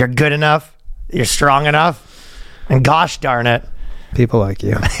 You're good enough. You're strong enough. And gosh darn it. People like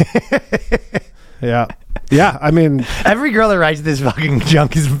you. Yeah. Yeah, I mean, every girl that writes this fucking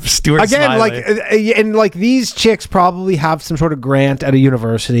junk is Stuart again, Smiley. and like these chicks probably have some sort of grant at a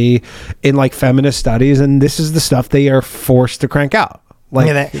university in like feminist studies, and this is the stuff they are forced to crank out.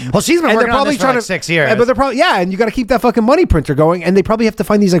 Like, well, she's been working on this for like 6 years. But they're probably, and you got to keep that fucking money printer going, and they probably have to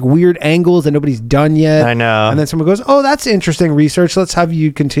find these like weird angles that nobody's done yet. I know. And then someone goes, "Oh, that's interesting research. Let's have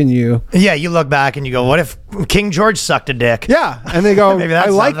you continue." Yeah, you look back and you go, "What if King George sucked a dick?" Yeah, and they go, Maybe "I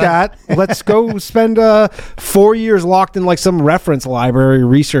that's like something. that. Let's go spend 4 years locked in like some reference library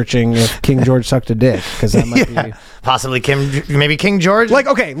researching if King George sucked a dick because that might be possibly maybe King George." Like,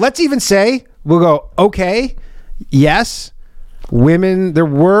 okay, let's even say we'll go, okay, yes. There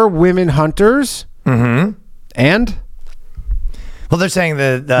were women hunters. Mm-hmm. And? Well, they're saying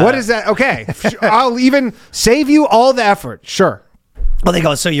that... what is that? Okay. I'll even save you all the effort. Sure. Well, they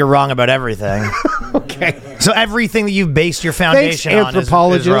go, so you're wrong about everything. Okay. So everything that you've based your foundation on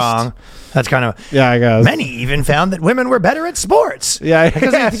is wrong. That's kind of... Yeah, I guess. Many even found that women were better at sports. Yeah.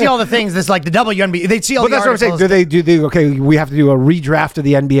 Because they see all the things, this like the WNBA, they'd see all the that's articles. what I'm saying. Do they, okay, we have to do a redraft of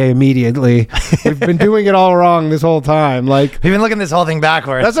the NBA immediately. We've been doing it all wrong this whole time. Like, We've been looking this whole thing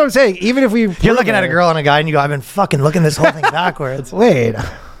backwards. that's what I'm saying. Even if we... You're looking at a girl and a guy and you go, I've been fucking looking this whole thing backwards. Wait.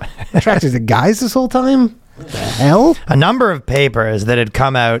 Attracted to guys this whole time? What the hell? A number of papers that had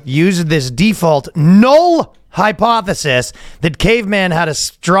come out used this default null hypothesis that caveman had a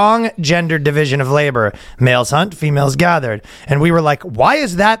strong gender division of labor. Males hunt, females gathered. And we were like, why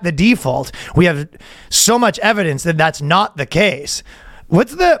is that the default? We have so much evidence that that's not the case.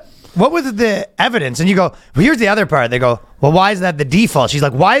 What was the evidence? And you go, well, here's the other part. They go, well, why is that the default? She's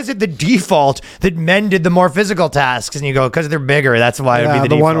like, why is it the default that men did the more physical tasks? And you go, because they're bigger. That's why it would be the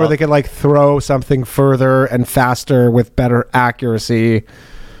default. one where they could like throw something further and faster with better accuracy.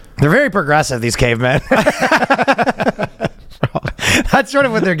 They're very progressive, these cavemen. That's sort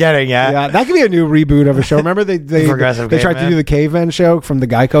of what they're getting at. Yeah, that could be a new reboot of a show. Remember they Progressive tried to Caveman? do the Caveman show from the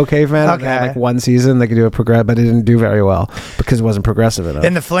Geico Caveman. And they had, Okay. like one season they could do a progress, but it didn't do very well because it wasn't progressive enough.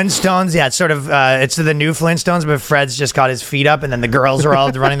 In the Flintstones, yeah, it's sort of it's the new Flintstones, but Fred's just got his feet up, and then the girls are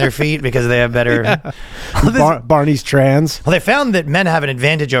all running their feet because they have better. Barney's trans. Well, they found that men have an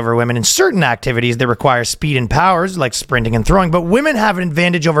advantage over women in certain activities that require speed and powers, like sprinting and throwing, but women have an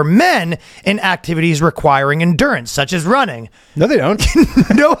advantage over men in activities requiring endurance, such as running. No, they don't.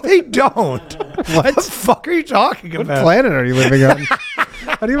 No, they don't. What the fuck are you talking What about? planet are you living on?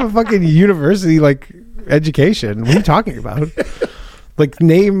 How do you have a fucking university education? What are you talking about?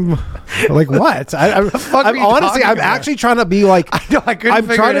 Name what? I'm are you honestly, talking I'm about? actually trying to be like. I know, I couldn't I'm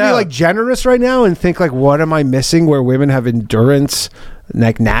figure trying it to be out. generous right now and think what am I missing where women have endurance,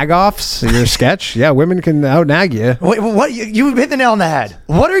 nag-offs? Your sketch, yeah, women can out nag you. Wait, what? You hit the nail on the head.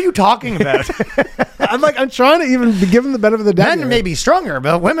 What are you talking about? I'm trying to even give them the benefit of the doubt. Men may be stronger,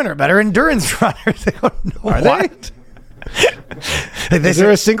 but women are better endurance runners. They don't know Are what. Is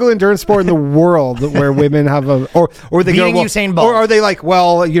there a single endurance sport in the world where women have or they Beating go Usain Bolt. or are they like,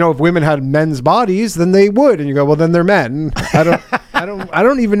 well, if women had men's bodies, then they would, and you go, well, then they're men. I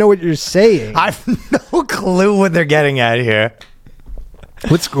don't even know what you're saying. I have no clue what they're getting at here.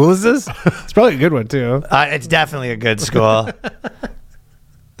 What school is this? It's probably a good one too. It's definitely a good school.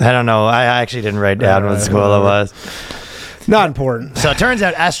 I don't know. I actually didn't write down what school it was. Not important. So it turns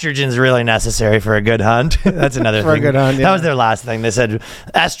out estrogen's really necessary for a good hunt. That's another For a thing. good hunt, yeah. That was their last thing. They said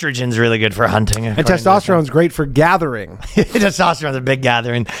estrogen's really good for hunting. And testosterone's great for gathering. Testosterone's a big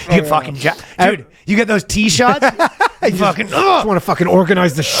gathering. You fucking dude, you get those tee shots. You fucking I want to fucking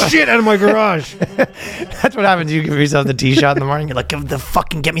organize the shit out of my garage. That's what happens. You give yourself the tee shot in the morning. You're like,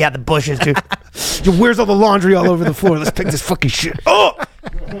 get me out the bushes, dude. Where's all the laundry all over the floor? Let's pick this fucking shit. Oh.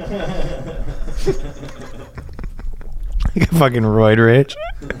 You got fucking roid rage.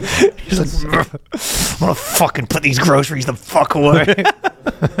 He's like, I want to fucking put these groceries the fuck away.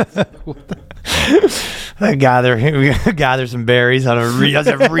 I gather some berries on a real,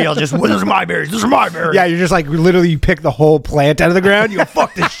 just, well, those are my berries. Those are my berries. Yeah, you're just literally you pick the whole plant out of the ground. You go,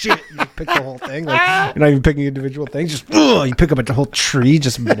 fuck this shit. You pick the whole thing. You're not even picking individual things. Just you pick up the whole tree,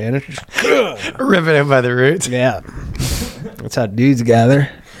 just a banana. Rip it in by the roots. Yeah, that's how dudes gather.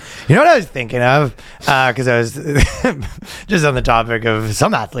 You know what I was thinking of? Because I was just on the topic of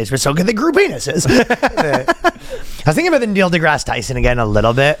some athletes were so good they grew penises. I was thinking about the Neil deGrasse Tyson again a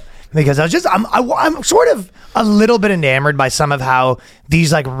little bit because I'm sort of a little bit enamored by some of how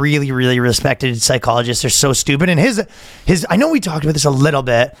these really, really respected psychologists are so stupid. And his I know we talked about this a little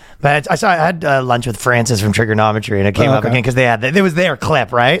bit, but I had lunch with Francis from Trigonometry and it came up again because it was their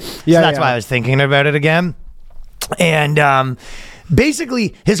clip, right? Yeah, so that's why I was thinking about it again. And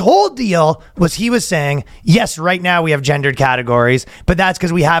basically, his whole deal was he was saying, yes, right now we have gendered categories, but that's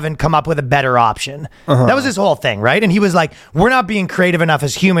because we haven't come up with a better option. That was his whole thing, right? And he was like, we're not being creative enough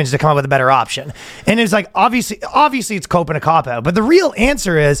as humans to come up with a better option. And it's like, obviously it's cope and a cop-out. But the real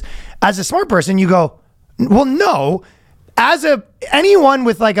answer is, as a smart person, you go, well, no. Anyone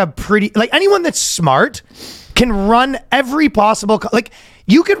with anyone that's smart can run every possible,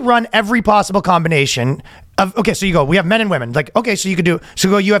 you could run every possible combination of, okay, so you go, we have men and women. So you could do, so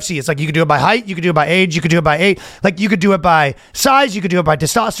go UFC. It's you could do it by height, you could do it by age, you could do it by age. You could do it by size, you could do it by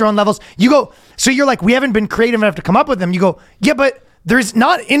testosterone levels. You go, so you're we haven't been creative enough to come up with them. You go, yeah, but there's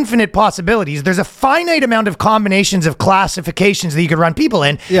not infinite possibilities. There's a finite amount of combinations of classifications that you could run people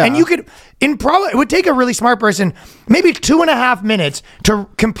in. Yeah. And you could, it would take a really smart person maybe 2.5 minutes to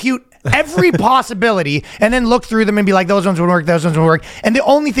compute every possibility and then look through them and be like, those ones would work, those ones would work. And the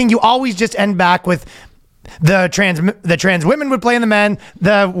only thing you always just end back with, the trans women would play in the men,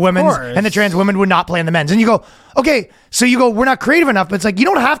 the women's, and the trans women would not play in the men's. And you go, okay, so you go, we're not creative enough, but it's you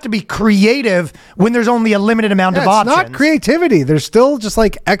don't have to be creative when there's only a limited amount of options. It's not creativity. There's still just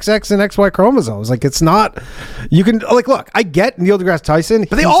XX and XY chromosomes. It's not, you can, look, I get Neil deGrasse Tyson.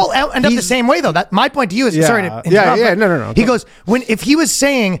 But they all end up the same way, though. That my point to you is, sorry to interrupt, no. He goes, if he was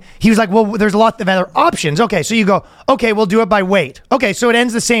saying, he was like, well, there's a lot of other options. Okay, so you go, okay, we'll do it by weight. Okay, so it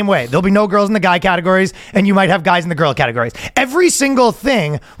ends the same way. There'll be no girls in the guy categories, and you might have guys in the girl categories. Every single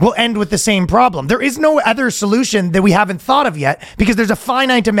thing will end with the same problem. There is no other solution that we haven't thought of yet because there's a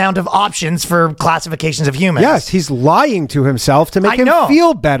finite amount of options for classifications of humans. Yes, he's lying to himself to make him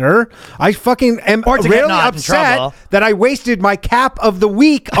feel better. I fucking am or to really get not upset in trouble. that I wasted my cap of the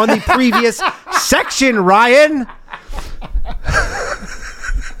week on the previous section, Ryan.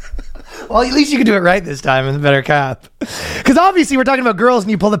 Well, at least you can do it right this time with a better cap. Because obviously we're talking about girls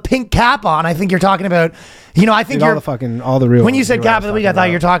and you pull the pink cap on. I think you're talking about I think Dude, you're all the real. when you said cap of the week, I thought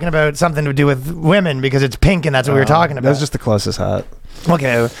you were talking about something to do with women because it's pink and that's what we were talking about. That's just the closest hat.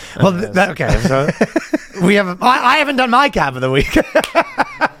 Okay. Well, okay. So we have. I haven't done my cap of the week.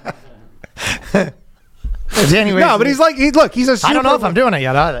 Anyways, No, but he's a super, I don't know if I'm doing it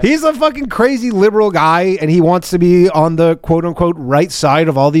yet either. He's a fucking crazy liberal guy, and he wants to be on the quote unquote right side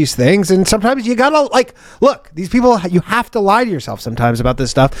of all these things. And sometimes you gotta look, these people, you have to lie to yourself sometimes about this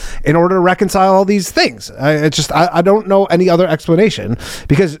stuff in order to reconcile all these things. I don't know any other explanation,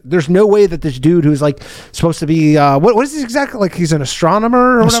 because there's no way that this dude who's like supposed to be what is he exactly, like he's an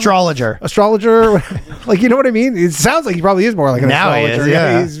astronomer or astrologer, like, you know what I mean? It sounds like he probably is more like an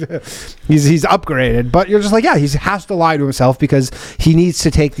astrologer. He's upgraded, but you're just like, yeah, he has to lie to himself because he needs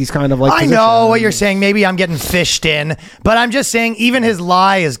to take these kind of like. I know what you're saying. Maybe I'm getting fished in, but I'm just saying even his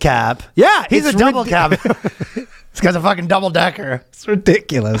lie is cap. Yeah, he's a double cap. This guy's a fucking double decker. It's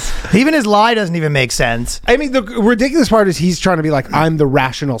ridiculous. Even his lie doesn't even make sense. I mean, the ridiculous part is he's trying to be like, I'm the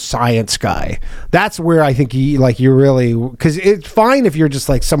rational science guy. That's where I think you're really, because it's fine if you're just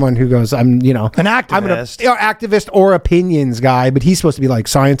like someone who goes, I'm, an activist, activist or opinions guy, but he's supposed to be like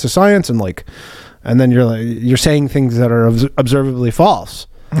science is science, and like, and then you're saying things that are observably false.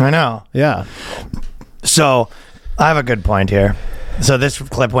 I know. Yeah. So I have a good point here. So this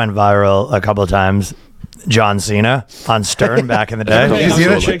clip went viral a couple of times. John Cena on Stern back in the day. You see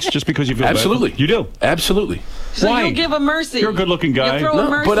that? Chicks just because you feel absolutely bad. You do. Absolutely. So Why? you'll give a mercy. You're a good-looking guy. You throw a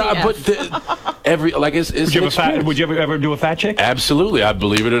mercy Would you ever do a fat chick? Absolutely. I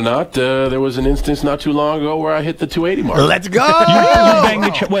believe it or not, there was an instance not too long ago where I hit the 280 mark. Let's go. You banged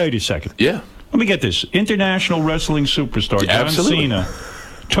the wait a second. Yeah. Let me get this. International wrestling superstar John Cena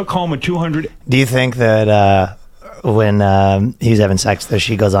took home a 200. Do you think that when he's having sex, that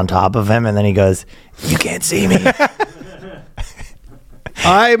she goes on top of him and then he goes, "You can't see me." You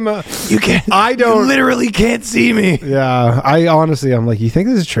can't. You literally can't see me. Yeah, I'm like, you think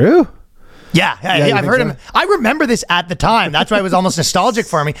this is true? Yeah, I've heard him. I remember this at the time. That's why it was almost nostalgic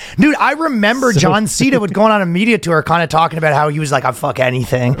for me. Dude, I remember John Cena would going on a media tour kind of talking about how he was like, I'd fuck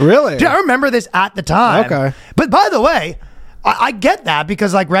anything. Really? Dude, I remember this at the time. Okay. But by the way, I get that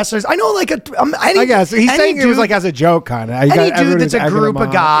because like wrestlers, I know like I guess he's saying it was like as a joke kind of. Any dude that's a group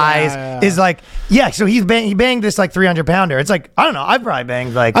of guys is like, so he banged this like 300 pounder. It's like, I don't know, I've probably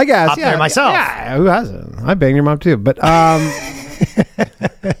banged like I guess up there myself. Yeah, who hasn't? I banged your mom too, but I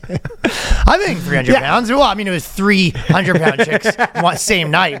banged 300 pounds. Well, I mean it was 300-pound chicks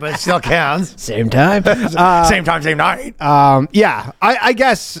same night, but it still counts. Same time, same time, same night. Yeah, I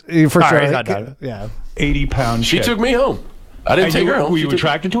guess for sure. Yeah, 80-pound. She took me home. I didn't take her home. Were you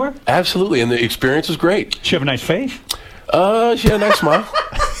attracted to her? Absolutely, and the experience was great. She have a nice face? She had a nice smile.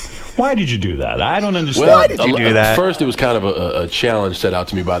 Why did you do that? I don't understand. Why did you do that? First, it was kind of a challenge set out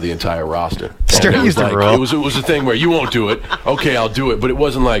to me by the entire roster. Stern used to rule. It was a thing where you won't do it. Okay, I'll do it. But it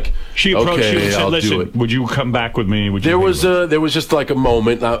wasn't like, she approached you and said, I'll do listen, it. would you come back with me? There was just like a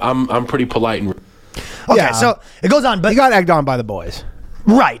moment. I'm pretty polite. Okay, so it goes on. But he got egged on by the boys.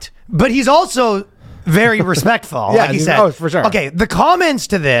 Right. But he's also very respectful, like he said. Oh, for sure. Okay, the comments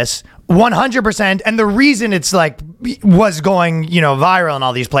to this, 100%, and the reason it's like was going, viral in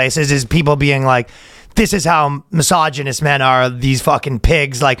all these places is people being like, this is how misogynist men are, these fucking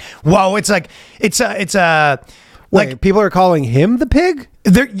pigs. Like, whoa, it's like, it's a Wait, like people are calling him the pig?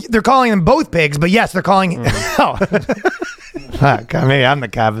 They're calling them both pigs, but yes, they're calling. Oh, fuck! I mean, I'm the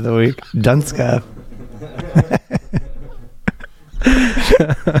cap of the week, Dunska.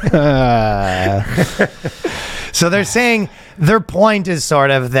 So they're saying their point is sort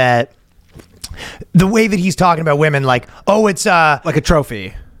of that the way that he's talking about women, like, oh, it's like a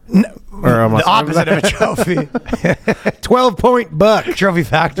trophy. The opposite of a trophy. 12-point buck. Trophy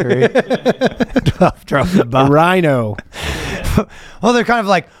factory. 12 trophy buck. A rhino. Well, they're kind of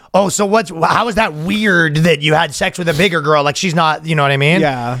like, oh, so how is that weird that you had sex with a bigger girl? Like, she's not, you know what I mean?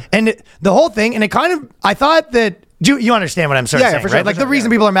 Yeah. And the whole thing, and it kind of, I thought that, you understand what I'm sort of saying, for sure, right? Like, the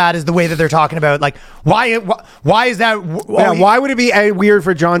reason people are mad is the way that they're talking about, like, why is that? Why would it be weird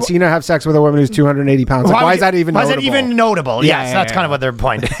for John Cena to have sex with a woman who's 280 pounds? Like, why is that even notable? Why is that even notable? Yes, that's kind of what their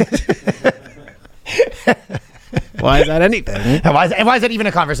point is. Why is that anything? And why is that even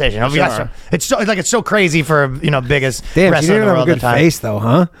a conversation? Sure. It's so crazy for biggest Damn, wrestler in the world have a good face though,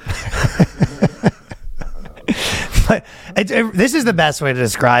 huh? But this is the best way to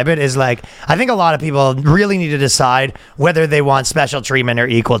describe it. Is like, I think a lot of people really need to decide whether they want special treatment or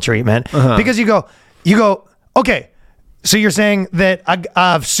equal treatment, because you go, okay, so you're saying that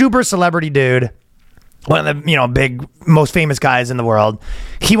a super celebrity dude, one of the big most famous guys in the world,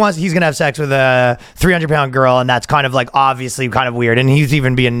 he's gonna have sex with a 300-pound girl, and that's kind of like obviously kind of weird, and he's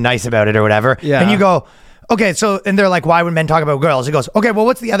even being nice about it or whatever. Yeah. And you go, okay, so, and they're like, why would men talk about girls? He goes, okay, well,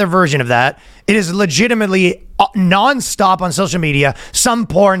 what's the other version of that? It is legitimately nonstop on social media, some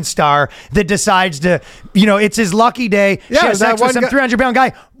porn star that decides to, it's his lucky day. Yeah, she has that sex with some 300-pound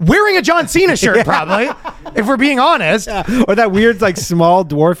guy wearing a John Cena shirt, probably, if we're being honest. Yeah. Or that weird, like, small,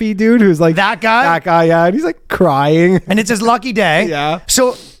 dwarfy dude who's like... That guy? That guy, yeah. And he's, like, crying. And it's his lucky day. Yeah.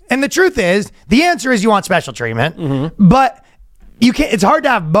 So, and the truth is, the answer is you want special treatment, but... You can't. It's hard to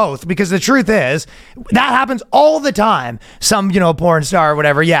have both because the truth is that happens all the time. Some, porn star or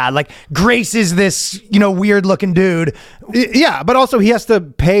whatever. Yeah, like Grace is this, weird looking dude. Yeah, but also he has to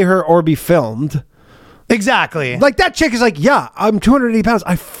pay her or be filmed. Exactly. Like that chick is like, yeah, I'm 280 pounds.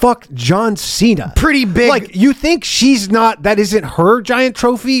 I fucked John Cena. Pretty big. Like you think that isn't her giant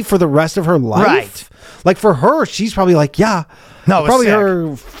trophy for the rest of her life? Right. Like for her, she's probably like, yeah. No, probably sick. her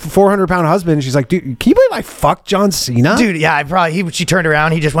 400-pound husband. She's like, dude, can you believe I fucked John Cena? Dude, yeah, she turned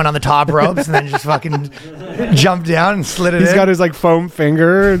around. He just went on the top ropes and then just fucking jumped down and slid it in. He's got his like foam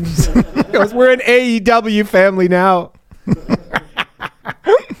finger. And he goes, we're an AEW family now.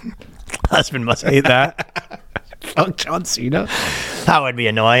 Husband must hate that. Fuck John Cena. That would be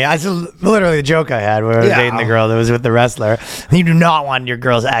annoying. That's literally the joke I had where I was dating the girl that was with the wrestler. You do not want your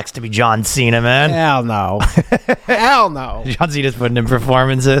girl's ex to be John Cena, man. Hell no. Hell no. John Cena's putting in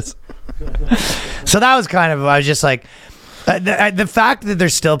performances. So that was kind of, I was just like, the fact that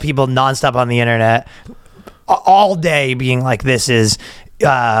there's still people nonstop on the internet all day being like, this is,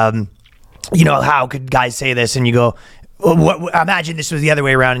 how could guys say this? And you go, imagine this was the other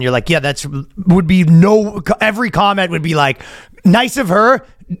way around, and you're like, yeah, every comment would be like, nice of her,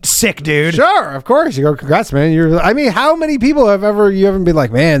 sick dude. Sure, of course. You go, congrats, man. How many people you haven't been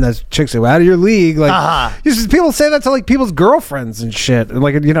like, man, that chick's out of your league? Like, people say that to like people's girlfriends and shit, and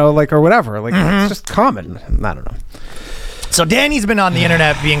like, or whatever. Like, it's just common. I don't know. So Danny's been on the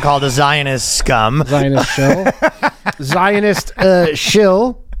internet being called a Zionist scum. Zionist shill. Zionist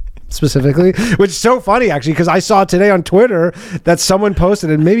shill. Specifically, which is so funny actually, because I saw today on Twitter that someone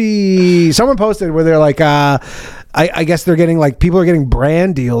posted, and maybe someone posted where they're like, I guess they're getting like, people are getting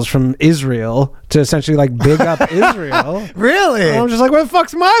brand deals from Israel to essentially like big up Israel. Really? And I'm just like, where the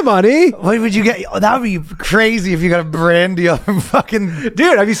fuck's my money? What would you get? That would be crazy if you got a brand deal from fucking dude.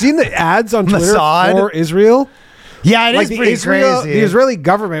 Have you seen the ads on Twitter Mossad? For Israel? Yeah, it is pretty crazy. The Israeli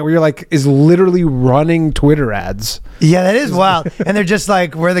government, where you're like, is literally running Twitter ads. Yeah, that is wild. And they're just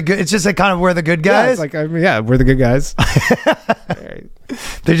like, we're the good. It's just like kind of we're the good guys. Yeah, it's like, we're the good guys.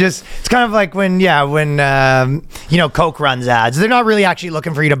 They're just. It's kind of like when Coke runs ads. They're not really actually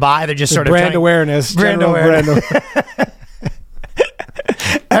looking for you to buy. They're just sort of brand awareness. Brand awareness.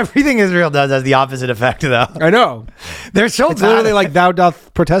 Everything Israel does has the opposite effect, though. I know. They're so it's bad. Literally like, thou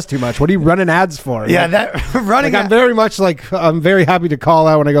doth protest too much. What are you running ads for? Yeah, like, that running. Like, I'm very much like, I'm very happy to call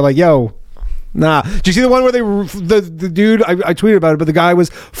out when I go like, yo, nah. Did you see the one where the dude, I tweeted about it, but the guy was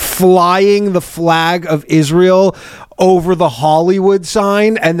flying the flag of Israel over the Hollywood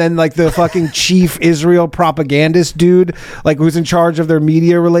sign, and then like the fucking chief Israel propagandist dude, like who's in charge of their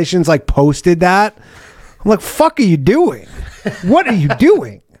media relations, like posted that. I'm like, fuck are you doing? What are you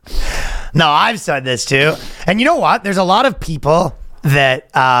doing? No, I've said this too. And you know what? There's a lot of people that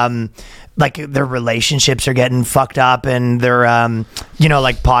like their relationships are getting fucked up, and they're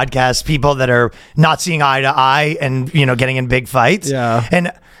like podcast people that are not seeing eye to eye and getting in big fights. Yeah.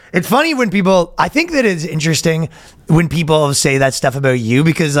 And it's funny when people, I think that it's interesting when people say that stuff about you,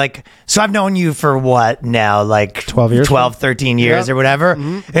 because like, so I've known you for what now, like 13 years or whatever.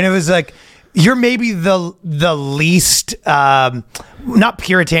 Mm-hmm. And it was like, you're maybe the least not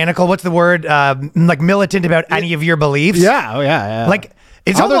puritanical, what's the word, like militant about any of your beliefs. Yeah. Like,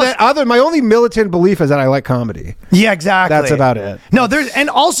 it's my only militant belief is that I like comedy. Yeah, exactly. That's about it. No, and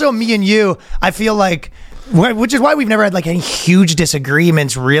also me and you, I feel like, which is why we've never had like any huge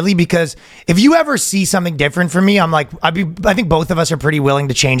disagreements, really, because if you ever see something different from me, I'm like, I think both of us are pretty willing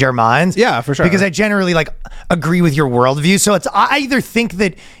to change our minds. Yeah, for sure. Because I generally like agree with your worldview. So I either think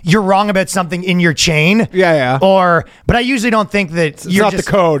that you're wrong about something in your chain. Yeah. But I usually don't think that it's not the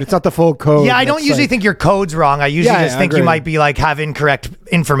code. It's not the full code. Yeah, I don't usually think your code's wrong. I usually just think you might be like have incorrect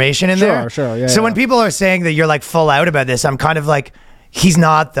information in there. Sure. Yeah. So when people are saying that you're like full out about this, I'm kind of like, he's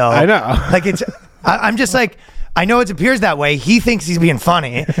not though. I know. Like I'm just like, I know it appears that way. He thinks he's being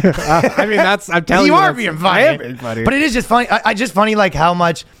funny. I mean, I'm telling you. You are being funny. I am being funny. But it is just funny. I just funny like how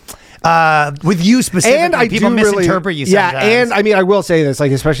much with you specifically, and people misinterpret you sometimes. Yeah, and I mean, I will say this,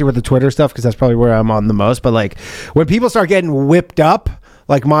 like, especially with the Twitter stuff, because that's probably where I'm on the most, but like, when people start getting whipped up,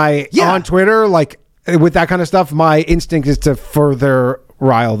 like on Twitter, like, with that kind of stuff, my instinct is to further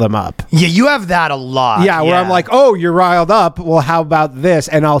rile them up. Yeah, you have that a lot. Yeah, where I'm like, oh, you're riled up. Well, how about this?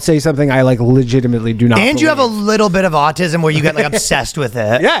 And I'll say something I like legitimately do not And believe. you have a little bit of autism where you get like obsessed with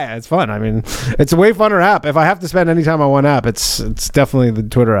it. Yeah, it's fun. I mean, it's a way funner app. If I have to spend any time on one app, it's definitely the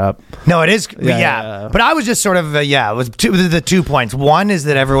Twitter app. No, it is. Yeah. But I was just sort of, it was the 2 points. One is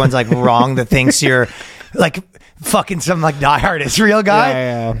that everyone's like wrong that thinks you're like fucking some like diehard Israel guy.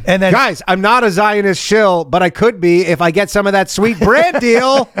 Yeah. And then, guys, I'm not a Zionist shill, but I could be if I get some of that sweet bread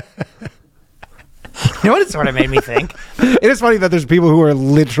deal. you know what it sort of made me think? It is funny that there's people who are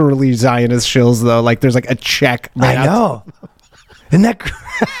literally Zionist shills, though. Like, there's like a check. I know. Isn't that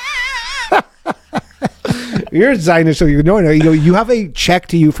You're a Zionist shill. You have a check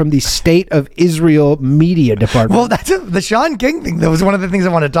to you from the State of Israel Media Department. Well, that's the Sean King thing. That was one of the things I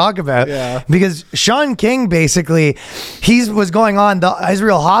want to talk about. Yeah. Because Sean King basically, was going on. The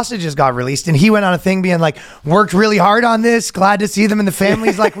Israel hostages got released, and he went on a thing being like, worked really hard on this. Glad to see them in the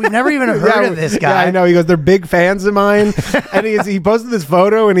families. Like, we've never even heard of this guy. Yeah, I know. He goes, they're big fans of mine. And he posted this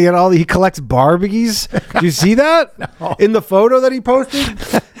photo, and he collects Barbies. Do you see that? No. In the photo that he posted?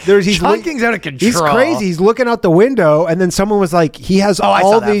 Sean King's out of control. He's crazy. He's looking out the window, and then someone was like, he has I saw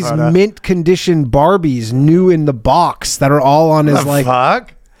all that these photo. mint condition Barbies new in the box that are all on his like.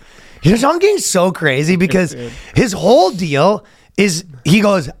 Fuck. Sean King's so crazy because his whole deal is he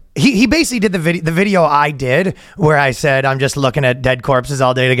goes. He basically did the video I did where I said I'm just looking at dead corpses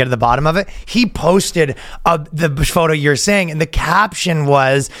all day to get to the bottom of it. He posted the photo you're saying, and the caption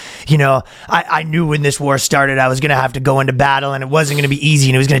was, I knew when this war started I was going to have to go into battle, and it wasn't going to be easy,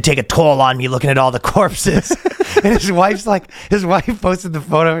 and it was going to take a toll on me looking at all the corpses. And his wife posted the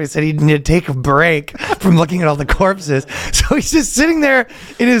photo. He said he needed to take a break from looking at all the corpses. So he's just sitting there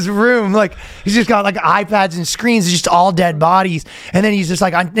in his room, like he's just got like iPads and screens, just all dead bodies. And then he's just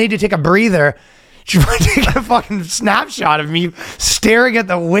like, I need to take a breather. She take a fucking snapshot of me staring at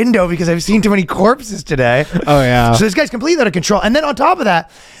the window because I've seen too many corpses today. Oh yeah. So this guy's completely out of control. And then on top of that,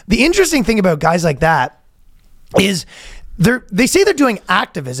 the interesting thing about guys like that is they say they're doing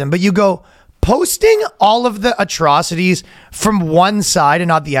activism, but you go, posting all of the atrocities from one side and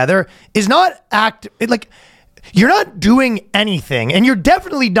not the other is not you're not doing anything, and you're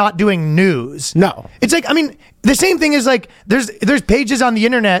definitely not doing news. No. It's like, I mean, the same thing is like there's pages on the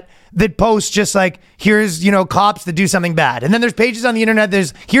internet that post just like, here's, cops that do something bad. And then there's pages on the internet,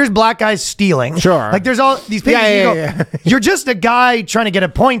 here's black guys stealing. Sure. Like there's all these pages. Yeah. You're just a guy trying to get a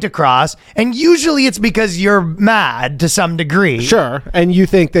point across. And usually it's because you're mad to some degree. Sure. And you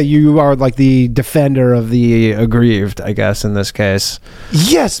think that you are like the defender of the aggrieved, I guess, in this case.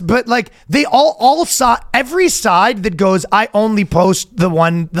 Yes, but like they all saw every side that goes, I only post the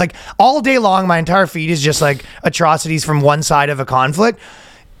one, like all day long, my entire feed is just like atrocities from one side of a conflict.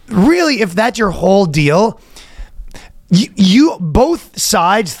 Really, if that's your whole deal, you both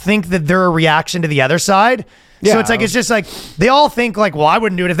sides think that they're a reaction to the other side. Yeah. So it's just like they all think like, well, I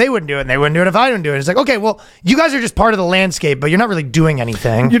wouldn't do it if they wouldn't do it, and they wouldn't do it if I didn't do it. It's like, okay, well, you guys are just part of the landscape, but you're not really doing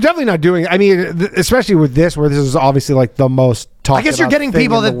anything. You're definitely not doing. I mean, especially with this, where this is obviously like the most talked I guess you're about getting thing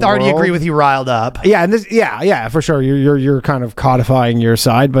people in that the already world. agree with you riled up. Yeah, and this, yeah, for sure. You're kind of codifying your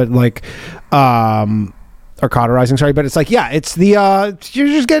side, but like, or cauterizing, sorry, but it's like, yeah, it's the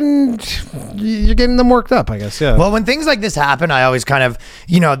you're getting them worked up, I guess. Yeah. Well, when things like this happen, I always kind of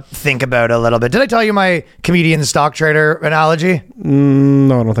think about it a little bit. Did I tell you my comedian stock trader analogy?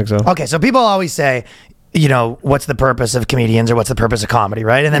 No, I don't think so. Okay, so people always say, what's the purpose of comedians or what's the purpose of comedy,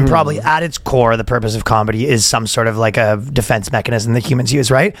 right? And then probably at its core, the purpose of comedy is some sort of like a defense mechanism that humans use,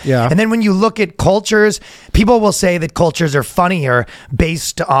 right? Yeah. And then when you look at cultures, people will say that cultures are funnier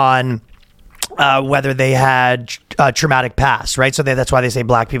based on whether they had a traumatic past, right? So that's why they say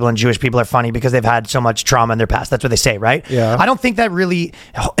black people and Jewish people are funny, because they've had so much trauma in their past. That's what they say, right? Yeah. I don't think that really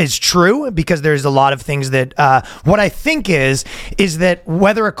is true, because there's a lot of things that what I think is that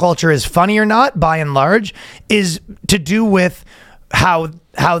whether a culture is funny or not, by and large, is to do with how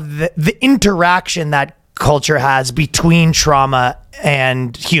the interaction that culture has between trauma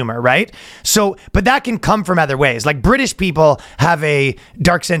and humor, right? So, but that can come from other ways. Like British people have a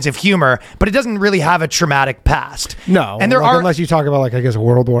dark sense of humor, but it doesn't really have a traumatic past. No, and there like, are, unless you talk about like, I guess,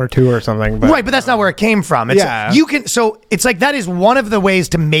 World War II or something. But, right, but that's not where it came from. It's, Yeah. So it's like that is one of the ways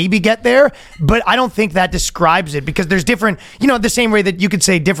to maybe get there, but I don't think that describes it, because there's different, the same way that you could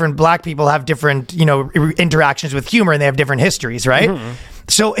say different black people have different, interactions with humor, and they have different histories, right? Mm-hmm.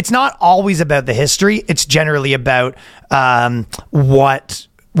 So it's not always about the history. It's generally about what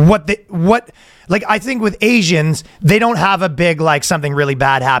like I think with Asians, they don't have a big like something really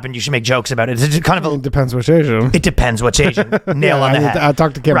bad happened, you should make jokes about it. It's kind of It depends which Asian. it depends which Asian. Nail on the head. I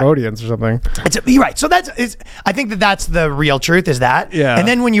talked to Cambodians or something. You're right. So I think that's the real truth is that. Yeah. And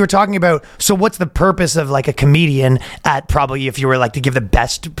then when you were talking about, so what's the purpose of like a comedian at probably if you were like to give the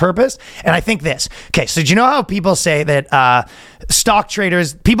best purpose? And I think this. Okay, so do you know how people say that stock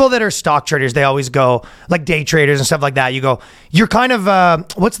traders, people that are stock traders, they always go like day traders and stuff like that. You go, you're kind of,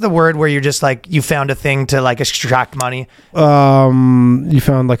 what's the word where you're just like, you found a thing to like extract money? You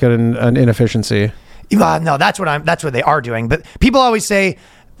found like an inefficiency. No, that's what they are doing. But people always say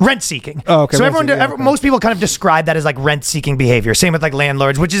rent seeking. Oh, okay. So Okay. most people kind of describe that as like rent seeking behavior. Same with like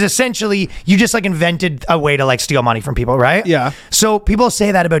landlords, which is essentially you just like invented a way to like steal money from people, right? Yeah. So people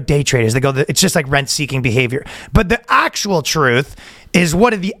say that about day traders. They go, it's just like rent seeking behavior. But the actual truth is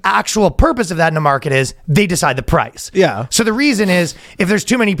what the actual purpose of that in the market is, they decide the price. Yeah. So the reason is if there's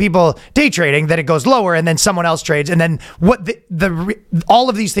too many people day trading, then it goes lower and then someone else trades. And then all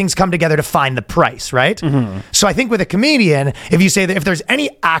of these things come together to find the price, right? Mm-hmm. So I think with a comedian, if you say that if there's any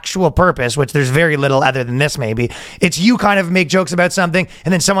actual purpose, which there's very little other than this maybe, it's you kind of make jokes about something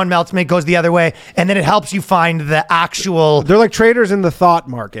and then someone else goes the other way. And then it helps you find the actual... They're like traders in the thought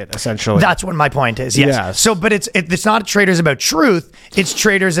market, essentially. That's what my point is, yes. So, but it's not traders about truth. It's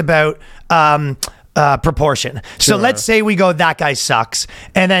traders about proportion. So let's say we go, that guy sucks.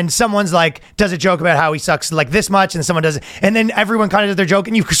 And then someone's like, does a joke about how he sucks like this much. And someone does it. And then everyone kind of does their joke.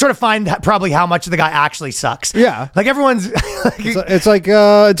 And you sort of find probably how much the guy actually sucks. Yeah. Like everyone's... it's like,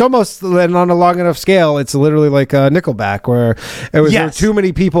 it's almost, and on a long enough scale, it's literally like Nickelback, where there were too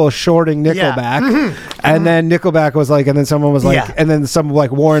many people shorting Nickelback. Yeah. And then Nickelback was like, and then someone was like, and then some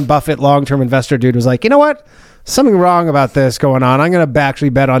like Warren Buffett long-term investor dude was like, you know what? Something wrong about this going on. I'm going to actually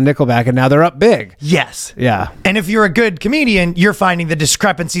bet on Nickelback, and now they're up big. Yes. Yeah. And if you're a good comedian, you're finding the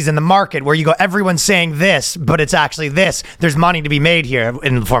discrepancies in the market where you go, everyone's saying this, but it's actually this. There's money to be made here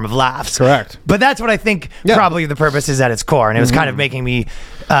in the form of laughs. Correct. But that's what I think probably the purpose is at its core. And it was kind of making me...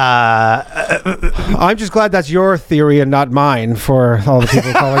 I'm just glad that's your theory and not mine for all the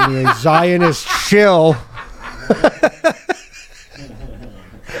people calling me a Zionist shill.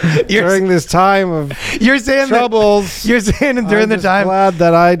 During this time of troubles, you're saying during the time. I'm glad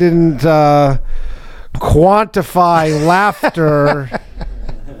that I didn't quantify laughter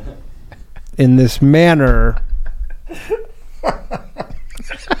in this manner.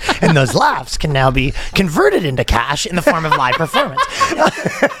 And those laughs can now be converted into cash in the form of live performance.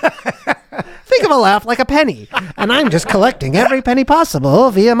 Think of a laugh like a penny, and I'm just collecting every penny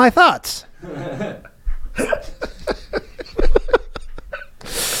possible via my thoughts.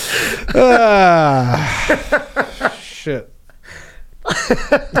 Shit.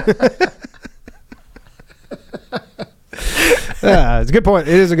 Yeah, it's a good point.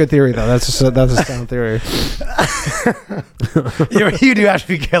 It is a good theory, though. That's a sound theory. You do have to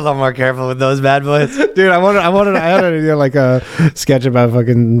be a little more careful with those bad boys, dude. I had an idea like a sketch about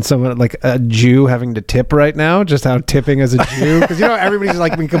fucking someone like a Jew having to tip right now. Just how tipping as a Jew, because everybody's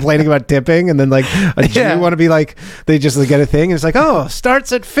like been complaining about tipping, and then like a Jew want to be like they just like, get a thing, and it's like, oh,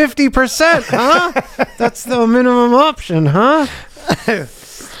 starts at 50%, huh? That's the minimum option, huh?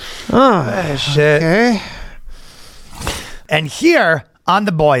 Oh shit. Okay. And here on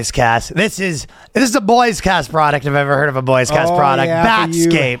the Boys Cast, this is a Boys Cast product. If I've ever heard of a Boys Cast product,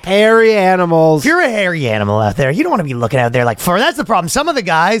 Backscape. Hairy animals. If you're a hairy animal out there, you don't want to be looking out there like fur. That's the problem. Some of the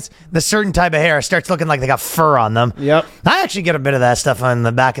guys, the certain type of hair starts looking like they got fur on them. Yep. I actually get a bit of that stuff on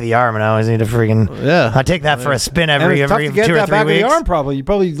the back of the arm, and I always need to freaking. I take that for a spin every 2 or 3 weeks. Back of the arm, probably. You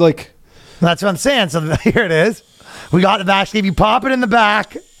probably like. That's what I'm saying. So here it is. We got the Backscape. You pop it in the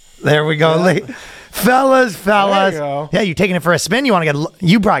back. There we go. Yeah. Fellas. There you go. Yeah, you taking it for a spin? You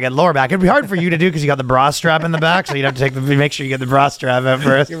probably get lower back. It'd be hard for you to do because you got the bra strap in the back, so you'd have to make sure you get the bra strap out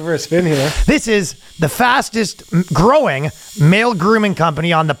first. Give it for a spin here. This is the fastest growing male grooming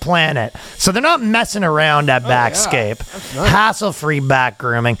company on the planet. So they're not messing around at Backscape. Yeah. Nice. Hassle-free back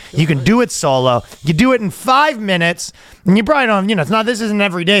grooming. You can do it solo. You do it in 5 minutes. And you probably don't, this isn't an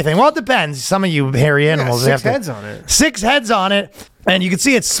everyday thing. Well, it depends. Some of you hairy animals. 6 heads on it. 6 heads on it. And you can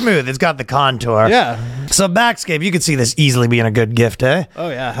see it's smooth. It's got the contour. Yeah. So Backscape, you could see this easily being a good gift, eh?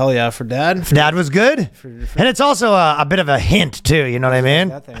 Oh, yeah. Hell yeah. For Dad. If Dad was good. And it's also a bit of a hint, too. You know what I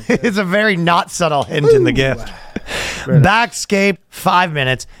mean? It's a very not subtle hint in the gift. Backscape, 5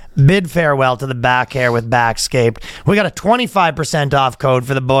 minutes. Bid farewell to the back hair with Backscaped. We got a 25% off code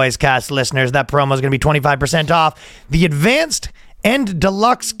for the Boys Cast listeners. That promo is going to be 25% off the advanced and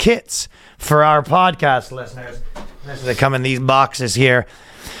deluxe kits for our podcast listeners. They come in these boxes here.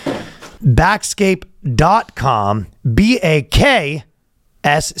 Backscape.com,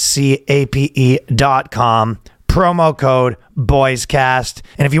 SCAPE.com. Promo code BoysCast.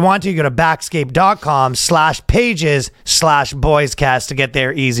 And if you want to, you go to backscape.com/pages/BoysCast to get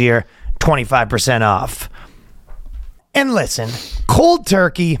there easier. 25% off. And listen, cold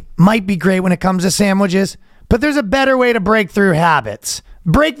turkey might be great when it comes to sandwiches, but there's a better way to break through habits.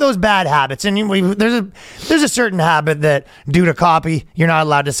 Break those bad habits. And there's a certain habit that, due to copy, you're not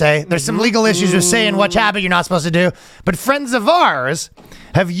allowed to say. There's some legal issues with saying which habit you're not supposed to do. But friends of ours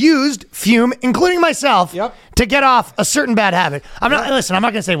have used Fume, including myself, to get off a certain bad habit. I'm not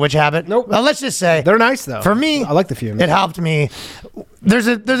going to say which habit. Nope. Well, let's just say They're nice, though. For me, I like the Fume. It helped me. There's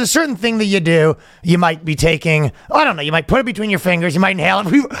a certain thing that you do. You might be taking, I don't know, you might put it between your fingers. You might inhale it.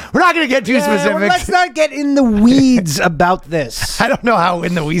 We're not going to get too specific. Well, let's not get in the weeds about this. I don't know how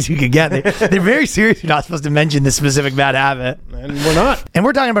in the weeds you could get. They're very serious. You're not supposed to mention this specific bad habit. And we're not. And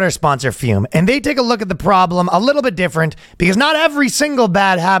we're talking about our sponsor, Fume. And they take a look at the problem a little bit different because not every single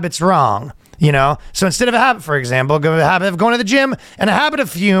bad habit's wrong. You know? So instead of a habit, for example, a habit of going to the gym and a habit of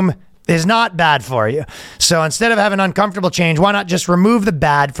Fume is not bad for you. So instead of having uncomfortable change, why not just remove the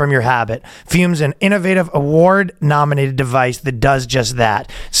bad from your habit? Fume's an innovative award-nominated device that does just that.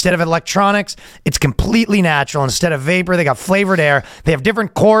 Instead of electronics, it's completely natural. Instead of vapor, they got flavored air. They have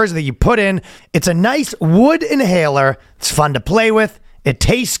different cores that you put in. It's a nice wood inhaler. It's fun to play with. It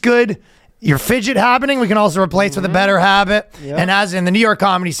tastes good. Your fidget happening, we can also replace with a better habit. Yep. And as in the New York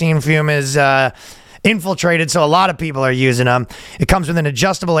comedy scene, Fume is infiltrated, so a lot of people are using them. It comes with an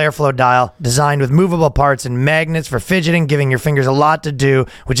adjustable airflow dial designed with movable parts and magnets for fidgeting, giving your fingers a lot to do,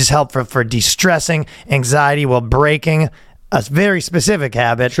 which is helpful for de-stressing anxiety while breaking a very specific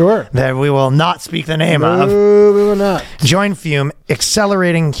habit that we will not speak the name of. No, we will not. Join Fume,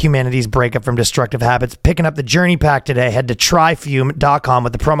 accelerating humanity's breakup from destructive habits. Picking up the Journey Pack today. Head to tryfume.com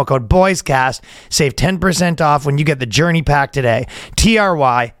with the promo code BoysCast. Save 10% off when you get the Journey Pack today.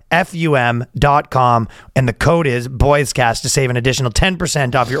 TRYFUM.com, and the code is BoysCast to save an additional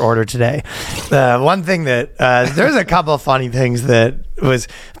 10% off your order today. One thing that there's a couple of funny things that was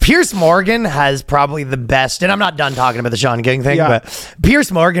Piers Morgan has probably the best, and I'm not done talking about the Sean King thing, but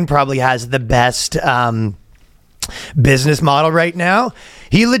Piers Morgan probably has the best business model right now.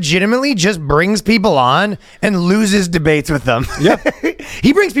 He legitimately just brings people on and loses debates with them.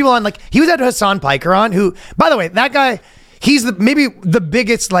 He brings people on, like he was at Hassan Piker on, who, by the way, that guy, he's maybe the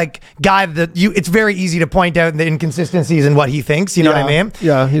biggest guy that it's very easy to point out the inconsistencies in what he thinks. You know what I mean?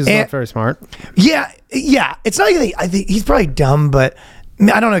 Yeah, he's not very smart. Yeah. It's not even, I think he's probably dumb, but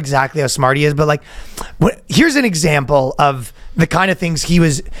I don't know exactly how smart he is. But here's an example of the kind of things he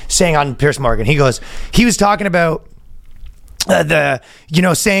was saying on Piers Morgan. He was talking about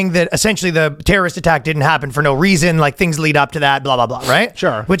saying that essentially the terrorist attack didn't happen for no reason, like things lead up to that, blah, blah, blah, right?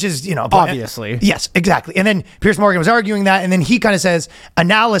 Sure. Which is, obviously. Yes, exactly. And then Piers Morgan was arguing that, and then he kind of says,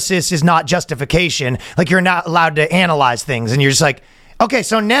 analysis is not justification. Like, you're not allowed to analyze things. And you're just like, okay,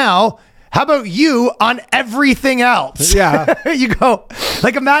 so now, how about you on everything else? Yeah. You go,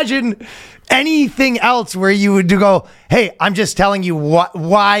 imagine anything else where you would go, hey, I'm just telling you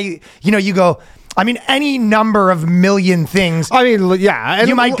why, you go, I mean, any number of million things. I mean, yeah. And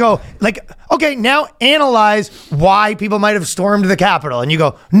you might go, okay, now analyze why people might have stormed the Capitol. And you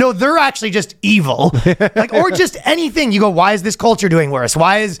go, no, they're actually just evil. Or just anything. You go, why is this culture doing worse?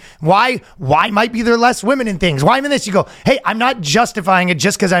 Why might be there less women in things? Why in this? You go, hey, I'm not justifying it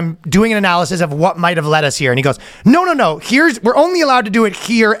just because I'm doing an analysis of what might have led us here. And he goes, no. We're only allowed to do it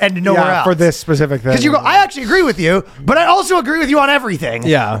here and nowhere else. For this specific thing. Because you go, I actually agree with you, but I also agree with you on everything.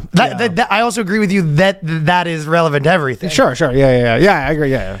 Yeah. I also agree with you that is relevant to everything. Sure. Yeah, I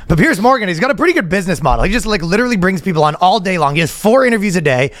agree. Yeah. But Piers Morgan, he's got a pretty good business model. He just literally brings people on all day long. He has 4 interviews a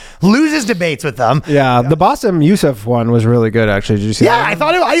day, loses debates with them. Yeah, the Bassem Youssef one was really good, actually. Did you see that? I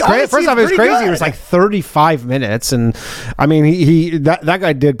thought it was first off, it was crazy. Good. It was 35 minutes, and I mean, that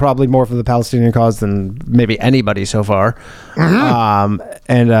guy did probably more for the Palestinian cause than maybe anybody so far. Mm-hmm.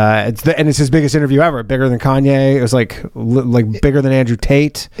 It's his biggest interview ever, bigger than Kanye. It was like bigger than Andrew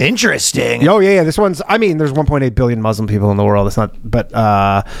Tate. Interesting. Oh yeah. This one's. I mean, there's 1.8 billion Muslim people in the world. It's not, but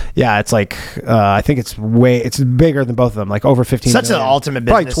it's I think it's bigger than both of them. Like over 15. Such million. An ultimate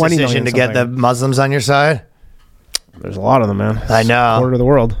business decision to get the Muslims on your side. There's a lot of them, man. I know. Quarter of the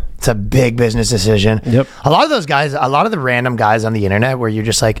world. It's a big business decision. Yep. A lot of those guys, a lot of the random guys on the internet where you're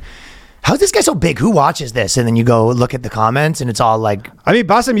just like, how's this guy so big? Who watches this? And then you go look at the comments and it's all like, I mean,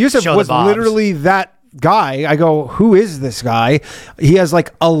 Bassem Youssef was literally that guy. I go, who is this guy? He has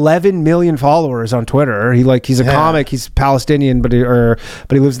 11 million followers on Twitter. He's a comic. He's Palestinian, but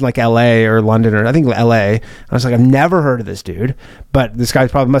he lives in LA or London, or I think LA. I was like, I've never heard of this dude, but this guy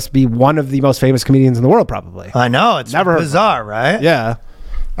probably must be one of the most famous comedians in the world, probably. I know, it's never bizarre, right? Yeah.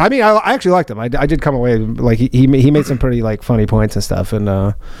 I mean, I actually liked him. I did come away like he made some pretty like funny points and stuff. And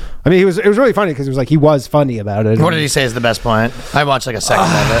I mean, it was really funny because it was like he was funny about it. What did he say is the best point? I watched like a second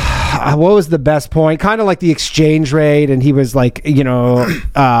of it. What was the best point? Kind of like the exchange rate, and he was like, like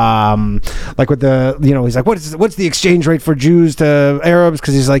with the, he's like, what's the exchange rate for Jews to Arabs?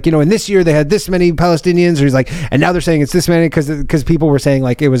 Because he's like, in this year they had this many Palestinians, or he's like, and now they're saying it's this many because people were saying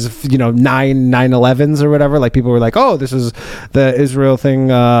like it was 9/11s or whatever. Like people were like, oh, this is the Israel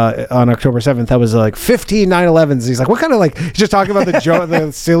thing on October 7th. That was like 15 9/11s. He's like, what kind of like? He's just talking about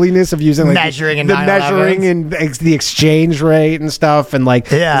the silliness of using like measuring and the measuring and the exchange rate and stuff, and like,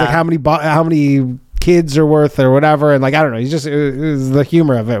 yeah, like how many kids are worth or whatever, and like I don't know. He's just the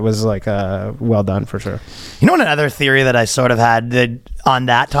humor of it was like well done for sure. Another theory that I sort of had on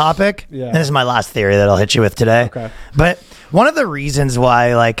that topic. Yeah. And this is my last theory that I'll hit you with today. Okay. But one of the reasons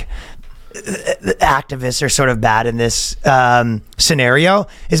why like the activists are sort of bad in this scenario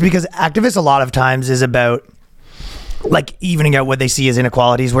is because activists a lot of times is about like evening out what they see as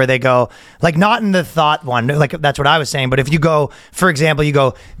inequalities, where they go like not in the thought one, like that's what I was saying, but if you go, for example, you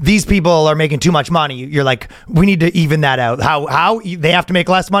go, these people are making too much money, you're like, we need to even that out. How they have to make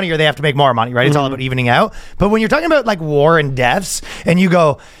less money or they have to make more money, right? It's all about evening out. But when you're talking about like war and deaths, and you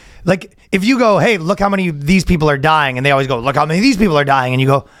go like, if you go, hey, look how many of these people are dying, and they always go, look how many of these people are dying, and you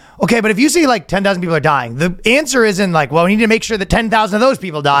go, okay, but if you see like 10,000 people are dying, the answer isn't like, well, we need to make sure that 10,000 of those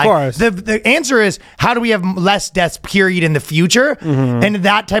people die. Of course. The answer is, how do we have less deaths period in the future? And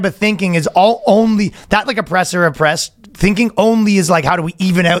that type of thinking is only that like oppressed thinking only is like, how do we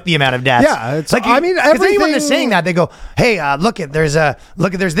even out the amount of deaths? Yeah, it's like, I mean, anyone that's saying that, they go, hey,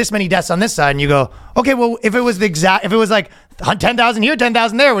 there's this many deaths on this side, and you go, okay, well, if it was like 10,000 here,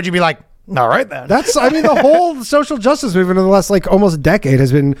 10,000 there, would you be like, all right then? The whole social justice movement in the last like almost decade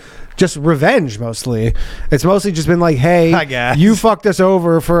has been just revenge mostly. It's mostly just been like, hey, I guess you fucked us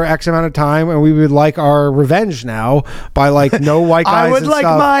over for X amount of time, and we would like our revenge now by like no white guys. I would like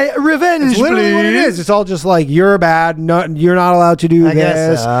stuff. my revenge. It's literally what it is. It's all just like, you're bad. You're not allowed to do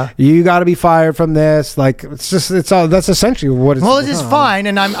this. You got to be fired from this. Like it's all. That's essentially what it's. Well, it's just fine,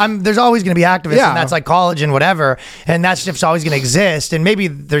 and I'm there's always going to be activists, and that's like college and whatever, and that's just always going to exist, and maybe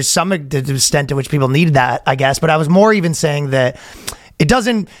there's some extent to which people need that, I guess. But I was more even saying that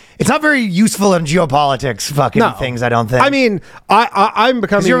it's not very useful in geopolitics things, I don't think. I mean, I'm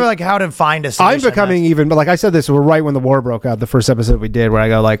becoming, you're like, how to find a solution. I'm becoming even, but like I said, this was right when the war broke out, the first episode we did, where I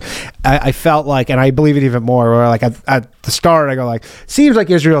go like, I felt like, and I believe it even more, where like at the start I go like, seems like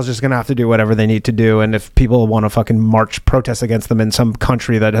Israel's just gonna have to do whatever they need to do, and if people want to fucking march protest against them in some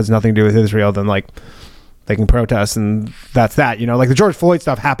country that has nothing to do with Israel, then like they can protest, and that's that. Like the George Floyd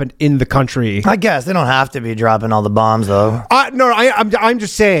stuff happened in the country. I guess they don't have to be dropping all the bombs, though. I'm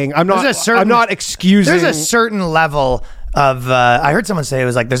just saying. I'm not excusing. There's a certain level of I heard someone say it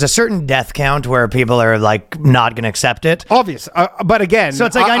was like there's a certain death count where people are like not going to accept it. Obvious, but again, so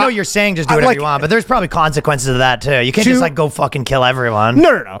it's like I know you're saying just do whatever you want, but there's probably consequences of that too. You can't just like go fucking kill everyone.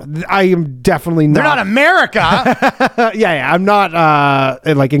 No. I am definitely not. They're not America. yeah. I'm not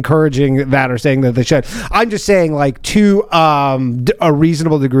like encouraging that or saying that they should. I'm just saying like to a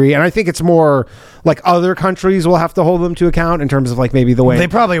reasonable degree, and I think it's more like other countries will have to hold them to account in terms of like maybe the way they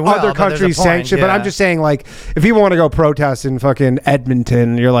probably will, other countries sanction. Yeah. But I'm just saying like if people want to go protest in fucking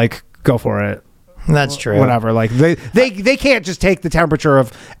Edmonton, you're like, go for it. That's true. Whatever. Like they can't just take the temperature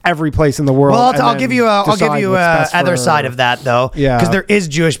of every place in the world. Well, I'll give you other side of that though. Yeah. Because there is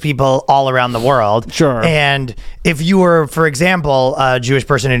Jewish people all around the world. Sure. And if you were, for example, a Jewish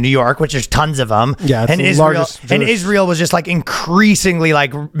person in New York, which there's tons of them. Yeah. And Israel was just like increasingly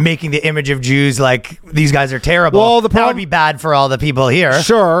like making the image of Jews like these guys are terrible. Well, that would be bad for all the people here.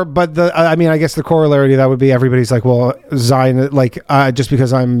 Sure, but I guess the corollary to that would be everybody's like, well, Zion, like just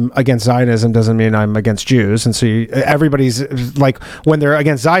because I'm against Zionism doesn't mean I'm against Jews, and so everybody's like, when they're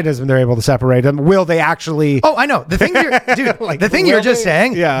against Zionism, they're able to separate them. Will they actually? Oh, I know the thing, the thing you're just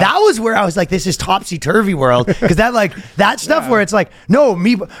saying. Yeah, that was where I was like, this is topsy turvy world, because that stuff where it's like, no,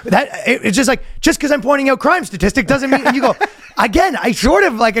 it's just like just because I'm pointing out crime statistic doesn't mean. And you go again. I sort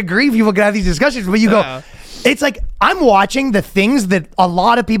of like agree people can have these discussions, but you go. It's like I'm watching the things that a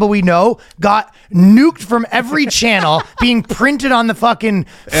lot of people we know got nuked from every channel being printed on the fucking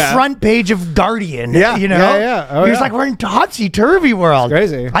front page of Guardian. Yeah, Yeah. Oh, You're just like, we're in topsy turvy world.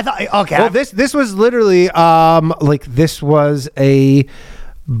 It's crazy. I thought, okay. Well, this was literally like this was a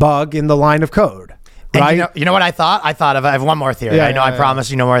bug in the line of code. And you know what I thought? I have one more theory. Yeah, I know I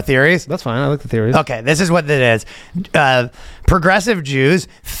promised you no more theories. That's fine. I like the theories. Okay, this is what it is. Progressive Jews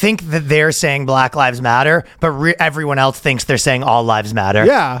think that they're saying Black Lives Matter, but everyone else thinks they're saying all lives matter.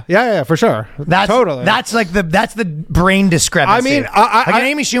 Yeah, for sure. Totally. That's the brain discrepancy. I mean, like in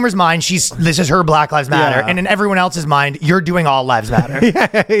Amy Schumer's mind, this is her Black Lives Matter, Yeah. and in everyone else's mind, you're doing all lives matter.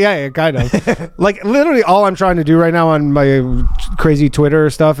 yeah, kind of. Like literally, all I'm trying to do right now on my crazy Twitter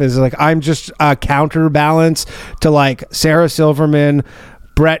stuff is like I'm just a counterbalance to like Sarah Silverman,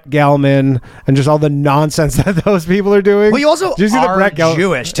 Brett Gelman, and just all the nonsense that those people are doing. Well, you also Did you see are the Brett Gelman?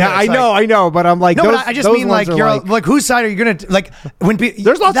 Jewish, too. Yeah, It's I know, but I'm like, No, those, but I just those mean ones like are you're like whose side are you gonna like when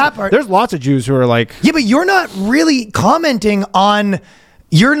there's lots that of, part? there's lots of Jews who are like, Yeah, but you're not really commenting on.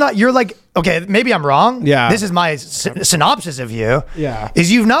 You're like, okay, maybe I'm wrong. Yeah. This is my synopsis of you. Yeah. Is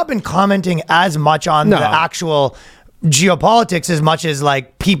you've not been commenting as much on No. the actual geopolitics as much as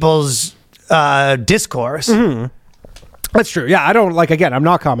like people's discourse. Mm-hmm. That's true. Yeah, I don't like. Again, I'm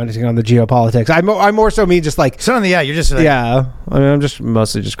not commenting on the geopolitics. I more so mean just like. So you're just like, Yeah, I mean, I'm just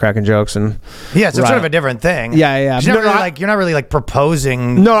mostly just cracking jokes and. yeah, it's sort Right. of a different thing. Yeah. You're not really like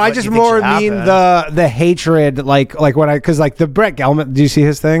proposing. No, I what just you think more should mean happen. the hatred, like when because like the Brett Gelman. Do you see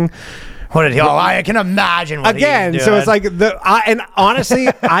his thing? What did he? Oh, I can imagine what Again, he was so it's doing. like and honestly,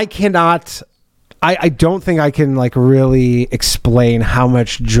 I cannot. I don't think I can like really explain how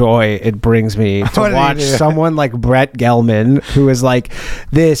much joy it brings me to What did he watch do? someone like Brett Gelman, who is like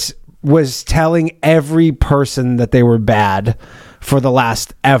this, was telling every person that they were bad for the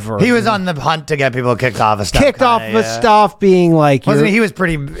last ever. He was on the hunt to get people kicked off of stuff. kicked off kinda, with yeah. stuff, being like, Wasn't you're- he? He was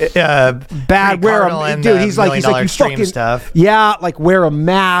pretty bad. pretty Wear cardinal a in dude. the He's like you extreme fucking stuff. Yeah, like wear a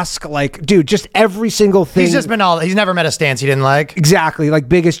mask. Like, dude, just every single thing. He's just been he's never met a stance he didn't like. exactly like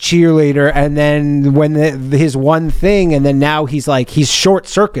biggest cheerleader. And then when his one thing, and then now he's short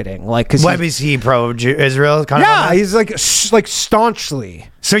circuiting. Like, because What is he pro Israel? Kind of on yeah, that? he's like staunchly.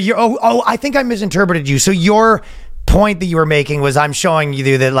 So you're I think I misinterpreted you. So your point that you were making was I'm showing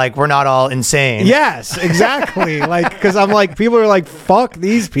you that like we're not all insane. Yes, exactly. Like, because I'm like, people are like, fuck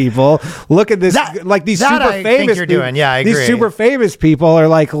these people. Look at this. Like these that super I famous think you're doing. Yeah, I These agree. super famous people are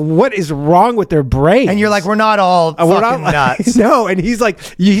like, what is wrong with their brains? And you're like, we're not all We're fucking not- nuts. No, and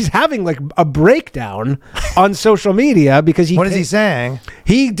he's having like a breakdown on social media because What is he saying?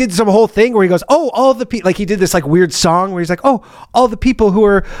 He did some whole thing where he goes, oh, all the people, like he did this like weird song where he's like, oh, all the people who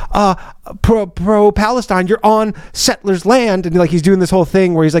are pro Palestine, you're on settlers' land, and like he's doing this whole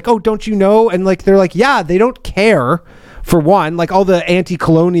thing where he's like, oh, don't you know? And like they're like, yeah, they don't care. For one, like all the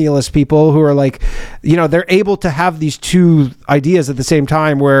anti-colonialist people who are like, they're able to have these two ideas at the same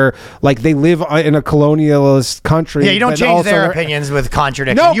time where like they live in a colonialist country. Yeah, you don't but change also their they're- opinions with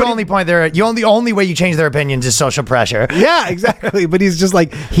contradiction. No, you but only point their the only way you change their opinions is social pressure. Yeah, exactly. But he's just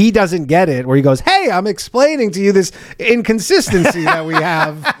like, he doesn't get it. Where he goes, hey, I'm explaining to you this inconsistency that we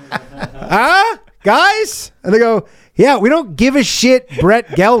have. Huh? Guys? And they go, yeah, we don't give a shit, Brett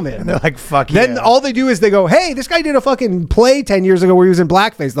Gelman. They're like, fuck Then yeah. all they do is they go, hey, this guy did a fucking play 10 years ago where he was in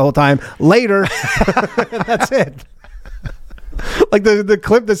blackface the whole time. Later. And that's it. Like the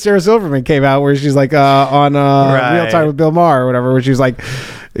clip that Sarah Silverman came out where she's like on Real Time with Bill Maher or whatever, where she's like,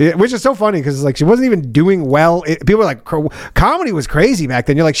 which is so funny because like she wasn't even doing well. People are like, comedy was crazy back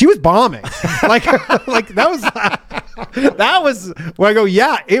then. You're like, she was bombing. like that was where I go,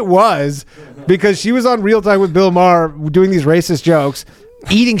 yeah, it was, because she was on Real Time with Bill Maher doing these racist jokes,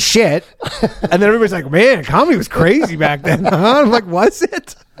 eating shit, and then everybody's like, man, comedy was crazy back then. I'm like, was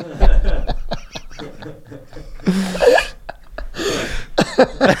it?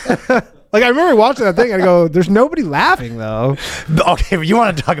 Like, I remember watching that thing and I go, there's nobody laughing though. Okay, but you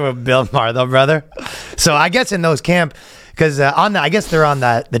want to talk about Bill Maher though, brother? So I guess in those camp, because I guess they're on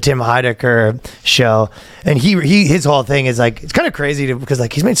the Tim Heidecker show, and his whole thing is like, it's kind of crazy because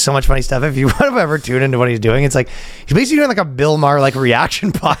like he's made so much funny stuff. If you want to ever tune into what he's doing, it's like he's basically doing like a Bill Maher like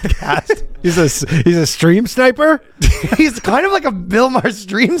reaction podcast. He's a stream sniper. He's kind of like a Bill Maher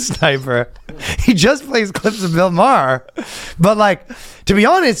stream sniper. He just plays clips of Bill Maher, but like, to be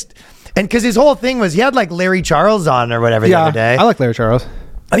honest, and because his whole thing was he had like Larry Charles on or whatever the other day. I like Larry Charles.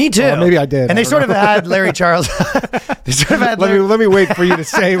 Me too. Well, maybe I did. And I they don't sort know. of had Larry Charles. They sort of had Larry. Let me wait for you to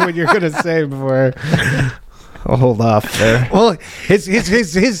say what you're gonna say before. I'll hold off there. Well, His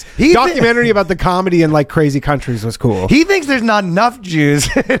documentary about the comedy in like crazy countries was cool. he thinks there's not enough Jews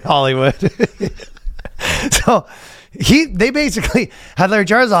in Hollywood. So they basically had Larry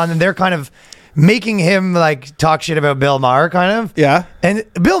Charles on, and they're kind of making him like talk shit about Bill Maher, kind of. Yeah. And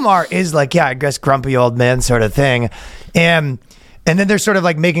Bill Maher is like, yeah, I guess grumpy old man sort of thing. And then they're sort of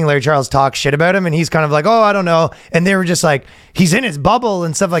like making Larry Charles talk shit about him, and he's kind of like, oh, I don't know. And they were just like, he's in his bubble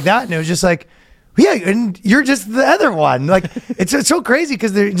and stuff like that. And it was just like, Yeah, and you're just the other one. Like, it's so crazy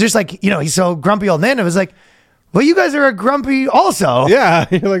because they're just like, he's so grumpy old man. It was like, well, you guys are a grumpy also. Yeah.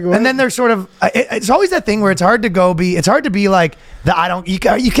 You're like, what? And then there's sort of, it's always that thing where it's hard to be like, you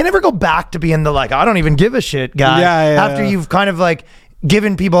can never go back to being the like, I don't even give a shit guy. After you've kind of like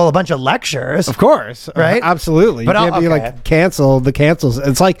given people a bunch of lectures. Of course. Right? Absolutely. You can't be like the cancels.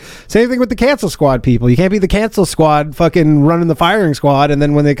 It's like same thing with the cancel squad people. You can't be the cancel squad fucking running the firing squad. And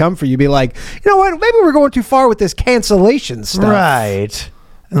then when they come for you, be like, you know what? Maybe we're going too far with this cancellation stuff. Right.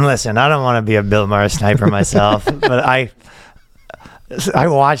 And listen, I don't want to be a Bill Maher sniper myself, but I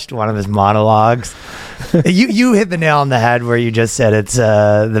watched one of his monologues. You hit the nail on the head where you just said it's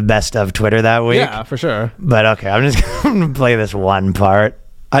the best of Twitter that week. Yeah, for sure. But okay, I'm just going to play this one part.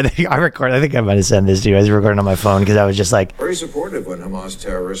 I think I might have sent this to you. I was recording on my phone because I was just like... Very supportive when Hamas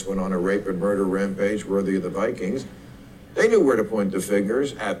terrorists went on a rape and murder rampage worthy of the Vikings. They knew where to point the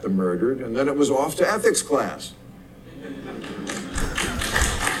fingers at the murdered, and then it was off to ethics class.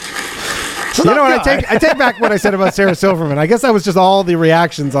 You know what? I take back what I said about Sarah Silverman. I guess that was just all the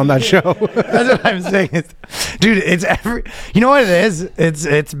reactions on that show. That's what I'm saying. Dude, it's you know what it is?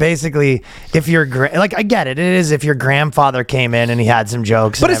 It's basically if your like I get it. It is if your grandfather came in and he had some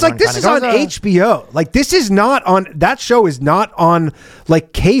jokes. But it's like this is on HBO. Like this is not on that show is not on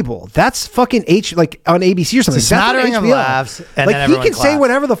like cable. That's fucking like on ABC or something. It's a smattering of laughs, and like then he can say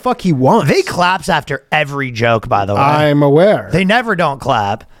whatever the fuck he wants. They claps after every joke, by the way. I'm aware. They never don't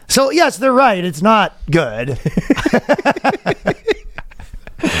clap. So, yes, they're right. It's not good.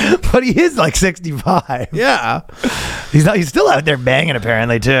 But he is like 65. Yeah. He's still out there banging,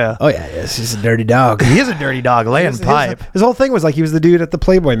 apparently, too. Oh, yeah, yes. He's a dirty dog. He is a dirty dog, laying pipe. His whole thing was like he was the dude at the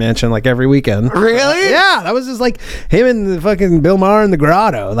Playboy Mansion like every weekend. Really? Yeah, that was just like him and the fucking Bill Maher in the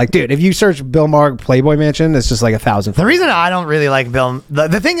grotto. Like, dude, if you search Bill Maher Playboy Mansion, it's just like 1,000. The reason I don't really like Bill,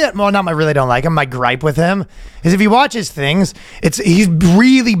 the thing that, well, not I really don't like him, my gripe with him, is if you watch his things, he's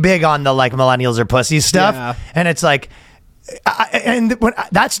really big on the like millennials are pussies stuff. Yeah. And it's like,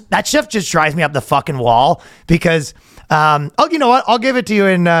 that stuff just drives me up the fucking wall because, you know what? I'll give it to you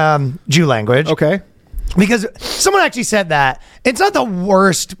in Jew language. Okay. Because someone actually said that it's not the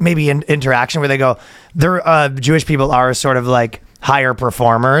worst maybe interaction where they go, Jewish people are sort of like higher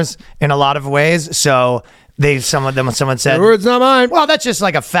performers in a lot of ways. So someone said, the word's not mine. Well, that's just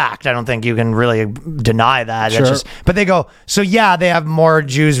like a fact. I don't think you can really deny that. Sure. But they go, so yeah, they have more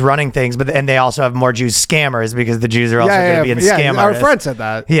Jews running things, and they also have more Jews scammers because the Jews are also going to be in scam Our artists. friend said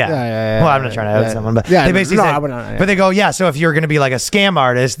that. Yeah. Well, I'm not trying to out someone, but they basically said, but they go, yeah, so if you're going to be like a scam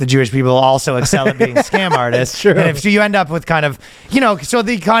artist, the Jewish people also excel at being scam artists. True. And if you end up with kind of, so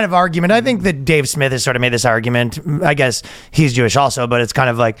the kind of argument, I think that Dave Smith has sort of made this argument. I guess he's Jewish also, but it's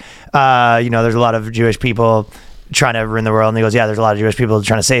kind of like, there's a lot of Jewish people trying to ruin the world, and he goes, yeah, there's a lot of Jewish people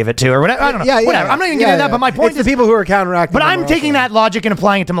trying to save it too, or whatever. I don't know. Whatever. I'm not even getting into that, but my point is the people who are counteracting. But I'm taking that logic and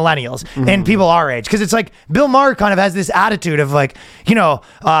applying it to millennials and people our age, because it's like Bill Maher kind of has this attitude of like,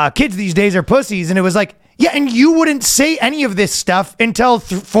 kids these days are pussies, and it was like, yeah, and you wouldn't say any of this stuff until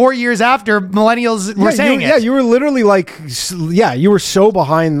 4 years after millennials were saying it. Yeah, you were literally like, you were so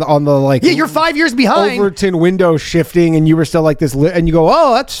behind on the like. Yeah, you're 5 years behind. Overton window shifting, and you were still like this, and you go,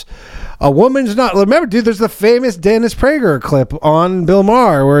 oh, that's. A woman's not. Remember, dude, there's the famous Dennis Prager clip on Bill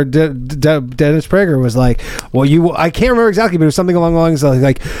Maher where Dennis Prager was like, well, I can't remember exactly, but it was something along the lines of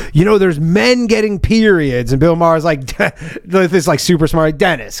like, there's men getting periods. And Bill Maher's like, this like super smart,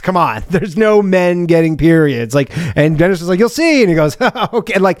 Dennis, come on. There's no men getting periods. Like, and Dennis was like, you'll see. And he goes,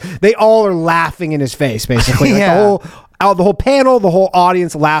 okay. And like, they all are laughing in his face, basically. Like the whole panel, the whole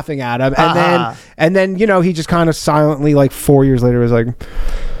audience laughing at him. And then, he just kind of silently, like 4 years later, was like,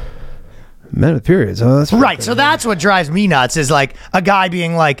 men with periods, huh? That's right. So that's what drives me nuts is like a guy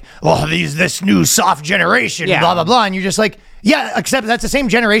being like, "Oh, this new soft generation, blah blah blah," and you're just like, "Yeah," except that's the same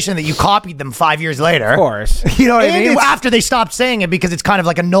generation that you copied them 5 years later. Of course, you know what I mean? After they stopped saying it because it's kind of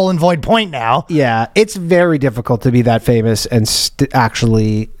like a null and void point now. Yeah, it's very difficult to be that famous and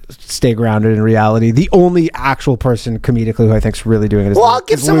actually stay grounded in reality. The only actual person comedically who I think's really doing it is I'll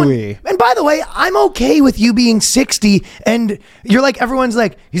give someone. Louis. And by the way, I'm okay with you being 60, and you're like, everyone's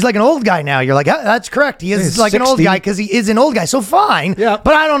like, he's like an old guy now. You're like, that's correct. He is like 60. An old guy because he is an old guy. So fine. Yeah.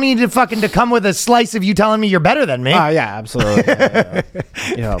 But I don't need to come with a slice of you telling me you're better than me. Yeah, absolutely.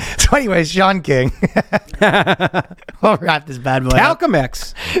 Yeah. So anyways, Sean King. We'll wrap this bad boy up.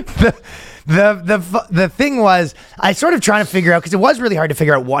 Calcamex. The thing was, I sort of trying to figure out, because it was really hard to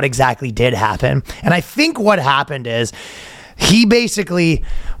figure out what exactly did happen. And I think what happened is he basically,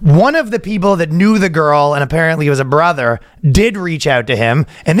 one of the people that knew the girl, and apparently was a brother, did reach out to him.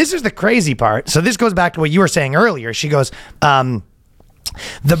 And this is the crazy part. So this goes back to what you were saying earlier. She goes,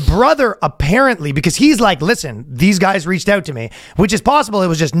 The brother apparently, because he's like, listen, these guys reached out to me, which is possible it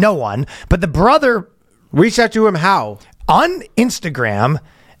was just no one, but the brother Reached out to him how? on Instagram,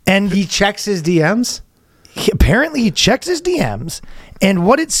 and He checks his DMs? apparently he checks his DMs, and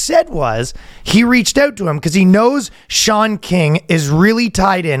what it said was he reached out to him because he knows Sean King is really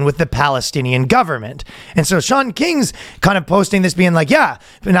tied in with the Palestinian government. And so Sean King's kind of posting this being like, yeah,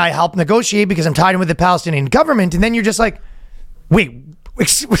 and I helped negotiate because I'm tied in with the Palestinian government. And then you're just like, wait,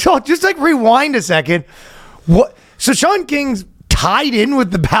 just like rewind a second. What? So Sean King's tied in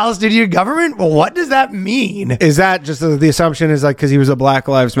with the Palestinian government? Well, what does that mean? Is that just the assumption is like because he was a Black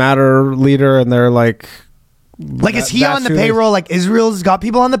Lives Matter leader and they're like... Like, is he that's on the who they- payroll? Like, Israel's got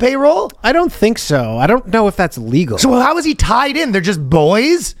people on the payroll? I don't think so. I don't know if that's legal. So how is he tied in? They're just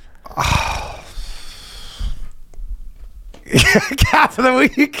boys? Cap of the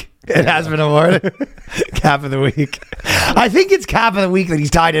week. It has been awarded. Cap of the week. I think it's Cap of the week that he's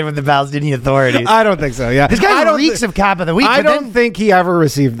tied in with the Palestinian authorities. I don't think so. Yeah, This guy I don't reeks thi- of Cap of the week. I but don't then think he ever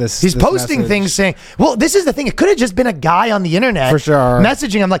received this. he's this posting message. things saying, well, this is the thing. It could have just been a guy on the internet. For sure.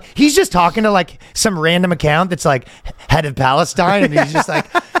 Messaging him like, he's just talking to like some random account that's like head of Palestine. And he's just like,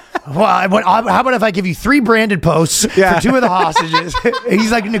 well, how about if I give you 3 branded posts Yeah. for 2 of the hostages?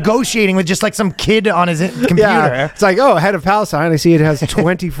 He's like negotiating with just like some kid on his computer. Yeah, it's like, oh, head of Palestine. I see it has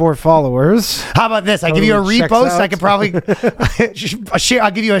 24 followers. How about this? I give you a Totally checks repost. out. I could probably share.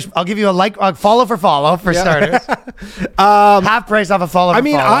 I'll give you a like, follow for starters. Half price off a follow. I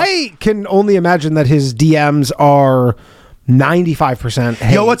mean, I can only imagine that his DMs are 95%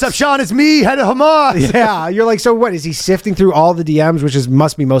 hate. Yo, what's up, Sean? It's me, head of Hamas. Yeah, you're like, so what? Is he sifting through all the DMs, which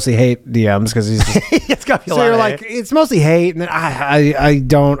must be mostly hate DMs because he's. Just, It's got to be a so lot you're of like, hate. it's mostly hate, and then I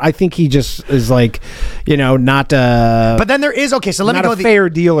don't. I think he just is like, not. But then there is okay. So let me not go a fair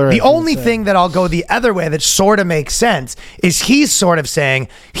dealer. The only thing that I'll go the other way that sort of makes sense is he's sort of saying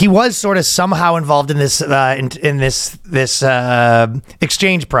he was sort of somehow involved in this in this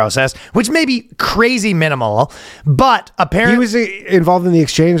exchange process, which may be crazy minimal, but apparently he was involved in the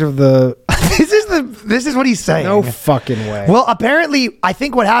exchange of the. this is what he's saying. No fucking way. Well, apparently, I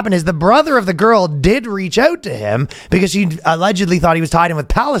think what happened is the brother of the girl did reach out to him because she allegedly thought he was tied in with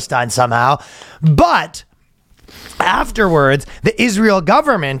Palestine somehow. But afterwards, the Israel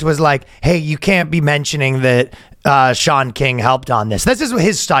government was like, hey, you can't be mentioning that Sean King helped on this. This is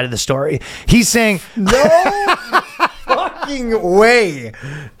his side of the story. He's saying, No fucking way.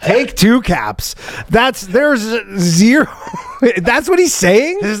 Take 2 caps. There's 0. That's what he's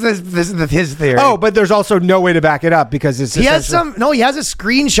saying? this is his theory. Oh, but there's also no way to back it up because it's He has essentially- he has a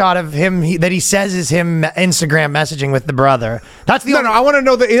screenshot of him that he says is him Instagram messaging with the brother. That's the No, I want to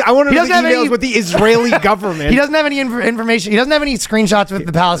know the doesn't have emails any- with the Israeli government. He doesn't have any information. He doesn't have any screenshots with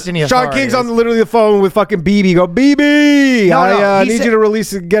the Palestinian Sean authorities. King's on literally the phone with fucking BB. Go, BB. No, I he need said- you to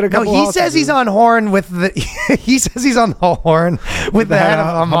release get a No, couple. he says he's on horn with the. He says he's on the horn with the head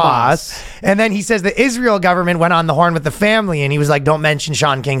of Hamas, and then he says the Israel government went on the horn with the family, and he was like, "Don't mention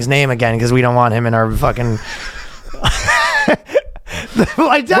Sean King's name again because we don't want him in our fucking."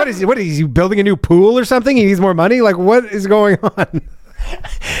 What is he? What is he building a new pool or something? He needs more money. Like, what is going on?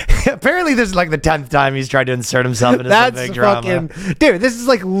 Apparently, this is like the 10th time he's tried to insert himself into some That's big drama. fucking dude. This is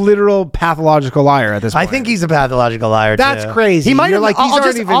like literal pathological liar at this point. I think he's a pathological liar. That's too. crazy. He might You're have like, these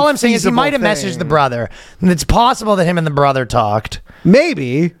aren't even all I'm saying is he feasible might have messaged things. the brother, and it's possible that him and the brother talked.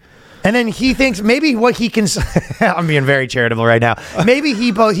 maybe. And then he thinks maybe what he can. I'm being very charitable right now. Maybe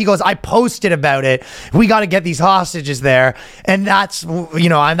he goes, I posted about it. We got to get these hostages there, and that's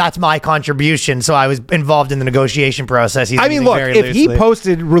that's my contribution. So I was involved in the negotiation process. He's I mean, using look, very if he loosely.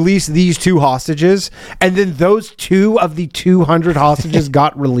 posted release these 2 hostages, and then those 2 of the 200 hostages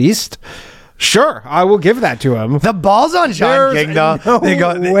got released, sure, I will give that to him. The ball's on Sean There's King, though. no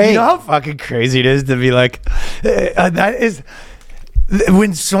way. You know how fucking crazy it is to be like, that is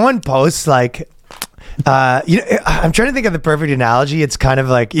when someone posts like. I'm trying to think of the perfect analogy. It's kind of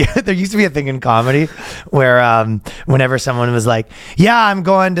like there used to be a thing in comedy where whenever someone was like, "Yeah, I'm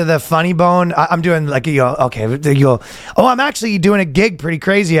going to the Funny Bone. I'm doing like okay." You go, "Oh, I'm actually doing a gig, pretty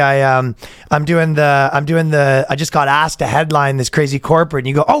crazy. I'm doing the. I just got asked to headline this crazy corporate." And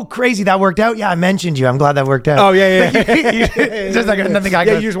you go, "Oh, crazy! That worked out. Yeah, I mentioned you. I'm glad that worked out." Oh yeah. It's just like, and then the guy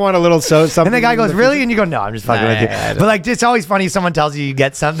Yeah, goes, you just want a little something. and the guy goes, "Really?" And you go, "No, I'm just fucking with you." But like, it's always funny if someone tells you you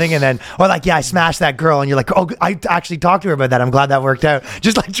get something, and then, or like, "Yeah, I smashed that girl," and you're like, "Oh, I actually talked to her about that. I'm glad that worked out."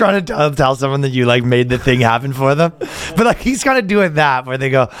 Just like trying to tell someone that you like made the thing happen for them. But like, he's kind of doing that where they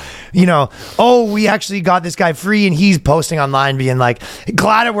go, "Oh, we actually got this guy free," and he's posting online being like,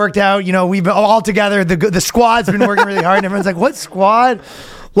 "Glad it worked out. We've been all together. The squad's been working really hard." And everyone's like, "What squad?"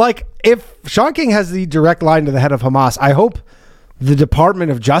 Like, if Sean King has the direct line to the head of Hamas, I hope the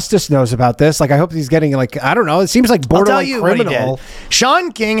Department of Justice knows about this. Like, I hope he's getting, like, I don't know. It seems like I'll tell borderline you what he criminal. did.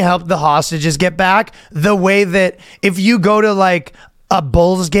 Sean King helped the hostages get back the way that if you go to like a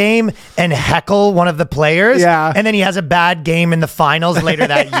Bulls game and heckle one of the players, Yeah. and then he has a bad game in the finals later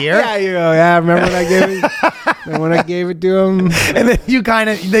that year. Yeah, you go, yeah, remember when I gave it to him? And then you kind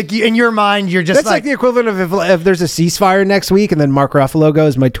of, like, in your mind, you're just That's like the equivalent of if there's a ceasefire next week and then Mark Ruffalo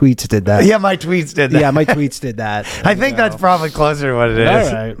goes, my tweets did that. yeah, my tweets did that. Yeah, my tweets did that. I think that's probably closer to what it is.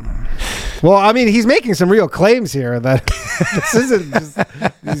 All right. Well, I mean, he's making some real claims here that this isn't just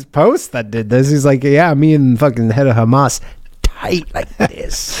these posts that did this. He's like, yeah, me and fucking head of Hamas tight like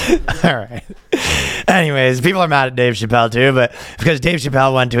this. All right. Anyways, people are mad at Dave Chappelle too, but because Dave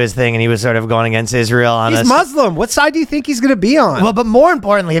Chappelle went to his thing and he was sort of going against Israel on He's us. Muslim. What side do you think he's going to be on? Well, but more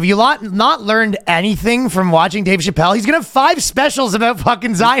importantly, have you not learned anything from watching Dave Chappelle? He's gonna have 5 specials about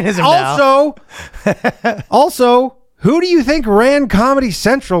fucking Zionism now. Also, who do you think ran Comedy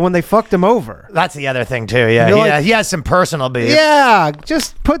Central when they fucked him over? That's the other thing too. Yeah, You're like- he has some personal beef. Yeah,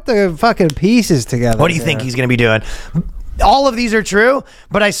 just put the fucking pieces together. What do you think he's going to be doing? All of these are true,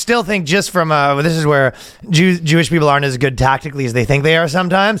 but I still think just from this is where Jewish people aren't as good tactically as they think they are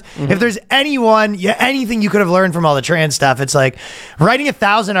sometimes. If there's anything you could have learned from all the trans stuff, it's like writing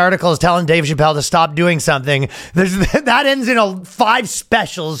 1,000 articles telling Dave Chappelle to stop doing something. That ends in 5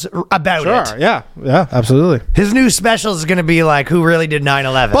 specials about it. Sure, yeah, absolutely. His new specials is going to be like, who really did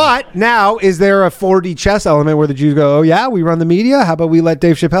 9/11? But now, is there a 4D chess element where the Jews go, oh yeah, we run the media? How about we let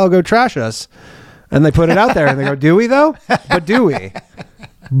Dave Chappelle go trash us? And they put it out there and they go, do we though? But do we?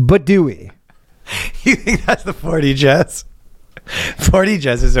 But do we? You think that's the 4D chess? 4D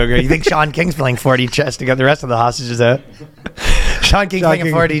chess is so great. You think Sean King's playing 4D chess to get the rest of the hostages out? Sean King playing a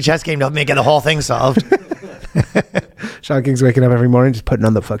 4D chess game to make the whole thing solved. Sean King's waking up every morning just putting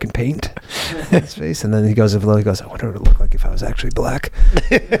on the fucking paint in his face, and then he goes, I wonder what it would look like if I was actually black.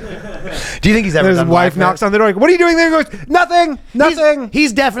 Do you think he's ever His done wife blackface? knocks on the door, like, what are you doing there? He goes, nothing.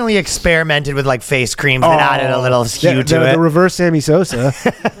 He's definitely experimented with like face creams that added a little hue to it. The reverse Sammy Sosa.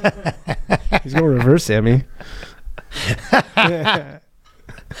 He's going reverse Sammy.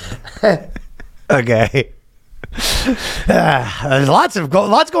 Okay. There's lots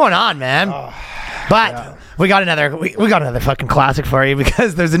going on, man. But we got another fucking classic for you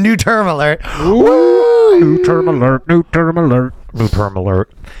because there's a new term alert. Ooh, new term alert. New term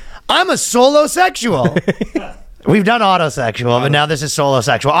alert. I'm a solosexual. We've done autosexual, but now this is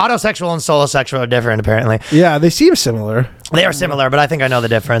solosexual. Autosexual and solosexual are different, apparently. Yeah, they seem similar. They are similar, but I think I know the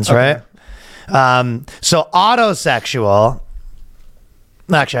difference, right? So autosexual.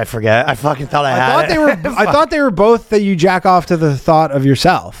 Actually, I forget. I fucking thought I had it. I thought they were both that you jack off to the thought of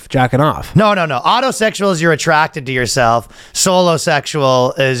yourself jacking off. No. Autosexual is you're attracted to yourself.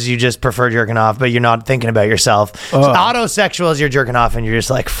 Solosexual is you just prefer jerking off, but you're not thinking about yourself. So autosexual is you're jerking off and you're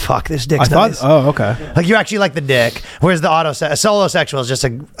just like, fuck, this dick's nice. Oh, okay. Like you actually like the dick. Whereas the solosexual is just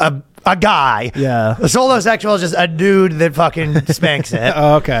a guy. Yeah. The solosexual is just a dude that fucking spanks it.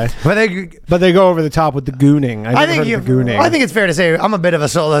 Oh, okay. But they go over the top with the gooning. I think it's fair to say I'm a bit of a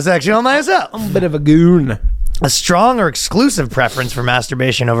solosexual myself. I'm a bit of a goon. A strong or exclusive preference for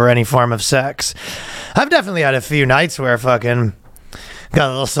masturbation over any form of sex. I've definitely had a few nights where I fucking got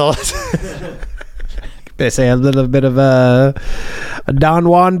a little solo. They say a little bit of a Don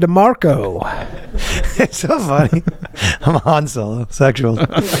Juan DeMarco. It's so funny. I'm on solo sexual.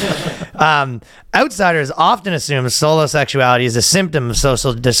 Outsiders often assume solo sexuality is a symptom of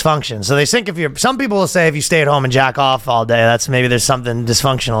social dysfunction. So they think some people will say if you stay at home and jack off all day, that's maybe there's something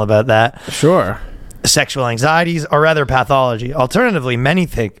dysfunctional about that. Sure. Sexual anxieties or rather pathology. Alternatively, many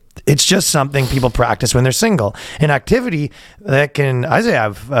think it's just something people practice when they're single. An activity that I say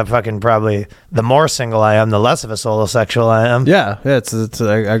I've fucking probably, the more single I am, the less of a solosexual I am. Yeah,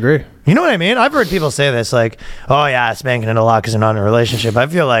 I agree. You know what I mean? I've heard people say this, like, oh yeah, spanking it a lot because they're not in a relationship. I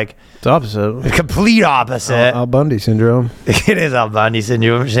feel like it's opposite. The complete opposite. Al Bundy syndrome. It is Al Bundy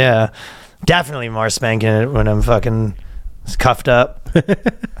syndrome, yeah. Definitely more spanking it when I'm fucking cuffed up.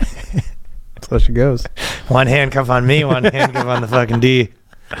 That's how she goes. One handcuff on me, one handcuff on the fucking D.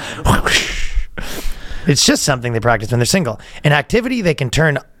 It's just something they practice when they're single. An activity they can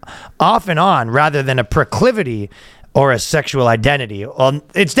turn off and on rather than a proclivity or a sexual identity. Well,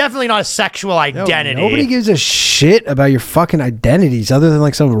 it's definitely not a sexual identity. Nobody gives a shit about your fucking identities other than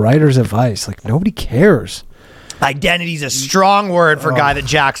like some writer's advice. Like nobody cares. Identity's a strong word for a guy that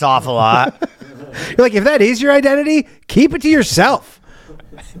jacks off a lot. You're like, if that is your identity, keep it to yourself.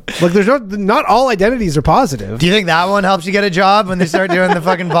 Like, there's not all identities are positive. Do you think that one helps you get a job when they start doing the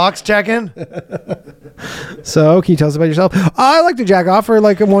fucking box checking? So, can you tell us about yourself? I like to jack off for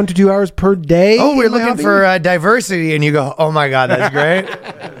like 1 to 2 hours per day. Oh, we're in my looking hobby. for diversity, and you go, oh my God, that's great.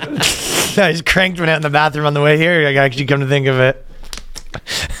 I just cranked one out in the bathroom on the way here. I actually come to think of it.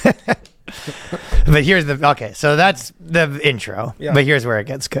 But here's so that's the intro. Yeah. But here's where it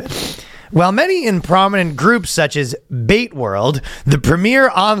gets good. While many in prominent groups such as Bait World, the premier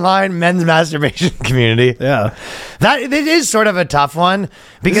online men's masturbation community, Yeah. that it is sort of a tough one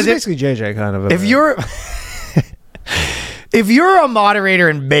because This is basically JJ kind of. if you're if you're a moderator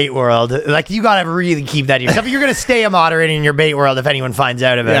in Bait World, like you gotta really keep that to yourself. You're gonna stay a moderator in your Bait World if anyone finds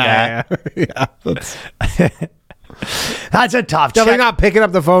out about that. yeah. That's a tough Definitely check. not picking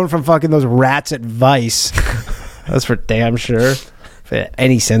up the phone from fucking those rats at Vice. That's for damn sure. If it had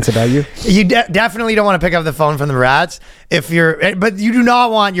any sense about you. You definitely don't want to pick up the phone from the rats but you do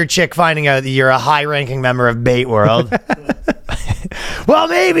not want your chick finding out that you're a high-ranking member of Bait World. Well,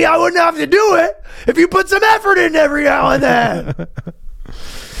 maybe I wouldn't have to do it if you put some effort in every now and then.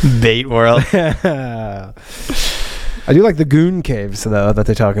 Bait World. I do like the goon caves though that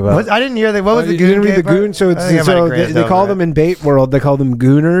they talk about. I didn't hear that. What was the you goon didn't read cave the goon, part? so I think I it's might have so grazed they call over them it. in Bait World. They call them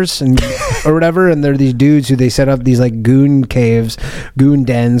gooners and or whatever, and they're these dudes who they set up these like goon caves, goon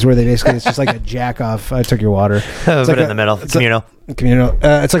dens, where they basically it's just like a jack off. I took your water. Put it in the middle. It's Communal. Communal.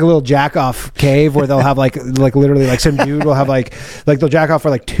 It's like a little jack off cave where they'll have like literally like some dude will have like they'll jack off for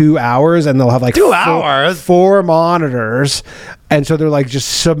like 2 hours and they'll have like 2 hours? 4 monitors, and so they're like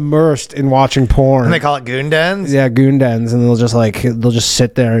just submersed in watching porn. And they call it goon dens? Yeah, goon dens, and they'll just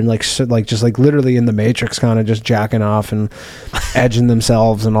sit there and just literally in the Matrix, kind of just jacking off and edging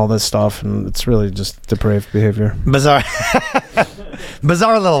themselves and all this stuff, and it's really just depraved behavior. Bizarre.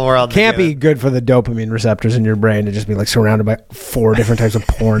 Bizarre little world. Can't be good for the dopamine receptors in your brain to just be like surrounded by 4 different types of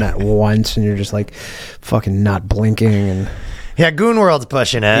porn at once, and you're just like fucking not blinking. And Yeah, Goon World's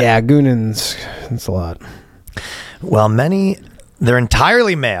pushing it. yeah, goonins, it's a lot. Well, they're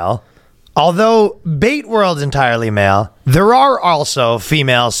entirely male. Although Bait World's entirely male, there are also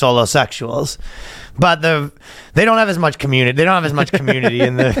female solosexuals. But they don't have as much community. They don't have as much community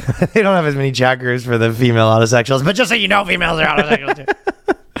in the. They don't have as many checkers for the female autosexuals. But just so you know, females are autosexuals too.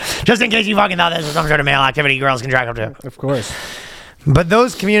 Just in case you fucking thought this was some sort of male activity, girls can track them too. Of course. But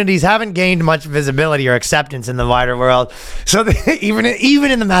those communities haven't gained much visibility or acceptance in the wider world. So even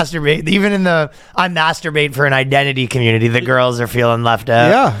in the masturbate, even in the I masturbate for an identity community, the girls are feeling left out.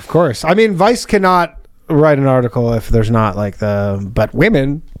 Yeah, of course. I mean, Vice cannot write an article if there's not like but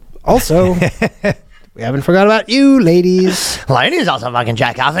women also. We haven't forgot about you, ladies. Ladies also fucking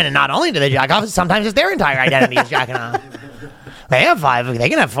jack off, and not only do they jack off, sometimes it's their entire identity is jacking off. They have 5. They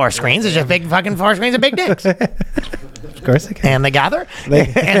can have 4 screens. It's just big fucking 4 screens of big dicks. Of course they can. And they gather.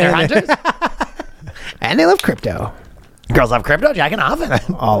 And they're hunters. And they love crypto. Girls love crypto, jacking off.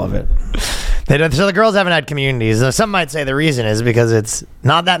 All of it. So the girls haven't had communities. Some might say the reason is because it's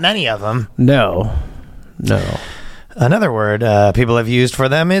not that many of them. No. Another word people have used for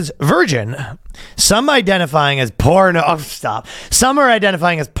them is virgin. Some identifying as porno. Oh, stop. Some are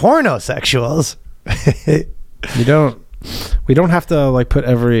identifying as pornosexuals. We don't have to like put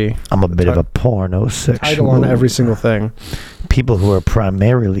every I'm a bit of a pornosexual. title on every single thing. People who are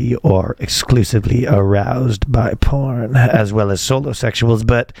primarily or exclusively aroused by porn, as well as solosexuals,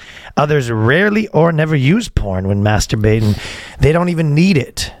 but others rarely or never use porn when masturbating. They don't even need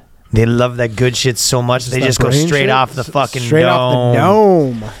it. They love that good shit so much they that just go brain straight shit? off the fucking Straight dome. off the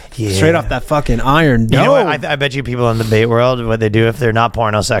dome. Yeah. Straight off that fucking iron dome. You know what? I bet you people in the bait world, what they do if they're not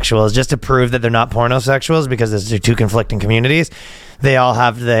pornosexuals, just to prove that they're not pornosexuals, because there's 2 conflicting communities, they all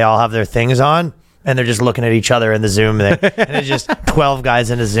have their things on, and they're just looking at each other in the Zoom thing. And it's just 12 guys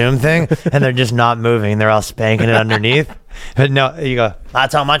in a Zoom thing, and they're just not moving. They're all spanking it underneath. But no, you go,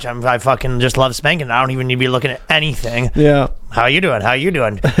 that's how much I fucking just love spanking. I don't even need to be looking at anything. Yeah. How you doing? How you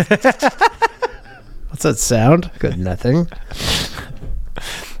doing? What's that sound? Good, nothing.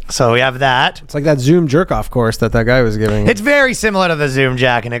 So we have that. It's like that Zoom jerk off course that guy was giving. It's very similar to the Zoom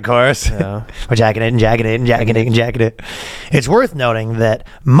jacking it course. Yeah. We're jacking it and jacking it and jacking it and jacking it. It's worth noting that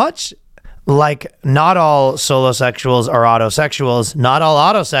much like not all solosexuals are autosexuals, not all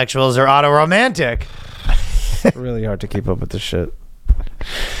autosexuals are autoromantic. really hard to keep up with this shit.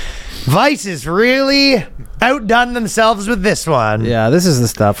 Vice is really outdone themselves with this one. Yeah, this is the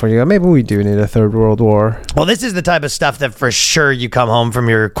stuff where you go, maybe we do need a third world war. Well, this is the type of stuff that for sure you come home from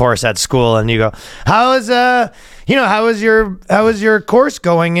your course at school and you go, how is your course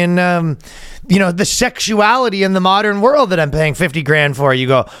going in the sexuality in the modern world that I'm paying $50,000 for? You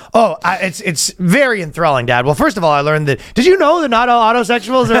go, it's very enthralling, Dad. Well, first of all, I learned that, did you know that not all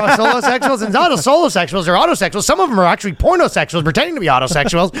autosexuals are solosexuals, and not all solosexuals are autosexuals? Some of them are actually pornosexuals pretending to be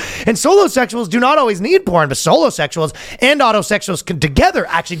autosexuals, and solosexuals do not always need porn, but solosexuals and autosexuals together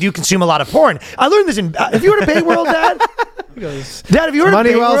actually do consume a lot of porn. I learned this in, if you were to Bay World, Dad? Dad, if you were to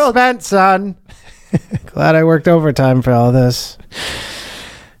Money Bay well World, spent, son. Glad I worked overtime for all this.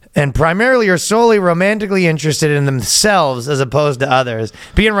 and primarily are solely romantically interested in themselves as opposed to others.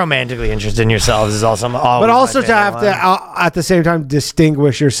 Being romantically interested in yourselves is also always But also my to have favorite to, one. at the same time,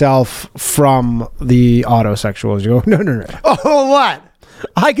 distinguish yourself from the autosexuals. You go, no. Oh, what?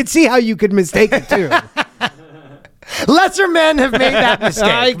 I could see how you could mistake it, too. Lesser men have made that mistake.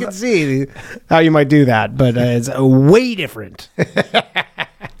 I can see how you might do that, but it's way different.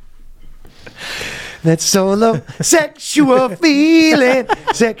 That's solo sexual feeling,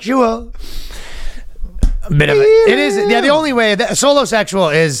 sexual. Bit of it. It is. Yeah, the only way that solo sexual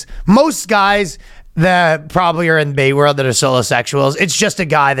is most guys that probably are in Bay World that are solo sexuals. It's just a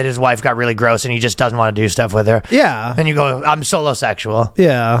guy that his wife got really gross and he just doesn't want to do stuff with her. Yeah. And you go, I'm solo sexual.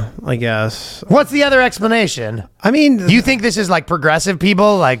 Yeah, I guess. What's the other explanation? I mean, You think this is like progressive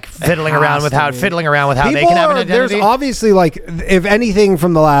people, like fiddling around with how they can have an identity? There's obviously, like, if anything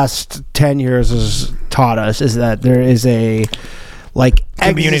from the last 10 years has taught us is that there is a like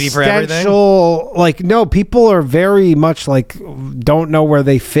Community for everything? existential, like, no, people are very much like don't know where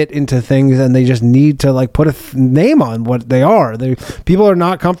they fit into things, and they just need to like put a name on what they are. People are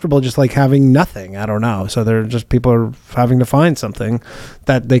not comfortable just like having nothing. I don't know, so they're just, people are having to find something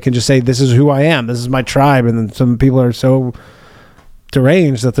that they can just say, this is who I am, this is my tribe. And then some people are so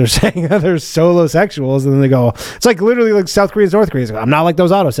deranged that they're saying they're solo sexuals, and then they go, it's like literally like South Koreans, North Koreans. I'm not like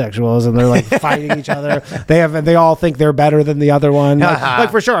those autosexuals, and they're like fighting each other. They all think they're better than the other one.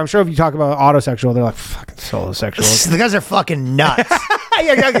 Like for sure, I'm sure if you talk about autosexual, they're like fucking solo sexuals. The guys are fucking nuts.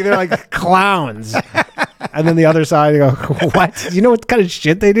 Yeah, exactly. They're like clowns. And then the other side, they go, what? You know what kind of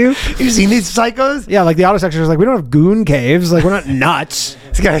shit they do? You've seen these psychos? Yeah, like the autosexuals, like, we don't have goon caves. Like, we're not nuts.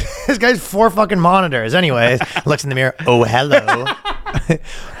 This guy's 4 fucking monitors. Anyways, looks in the mirror. Oh, hello.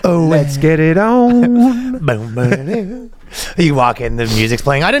 Let's get it on. Boom, boom. You walk in, the music's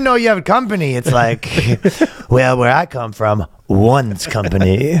playing. I didn't know you have a company. It's like, well, where I come from, one's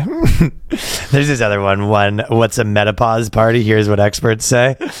company. There's this other one. What's a menopause party? Here's what experts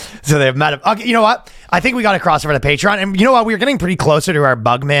say. So they have okay, you know what? I think we got to cross over to Patreon. And you know what? We're getting pretty closer to our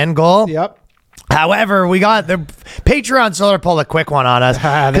Bugman goal. Yep. However, we got the Patreon solar pulled a quick one on us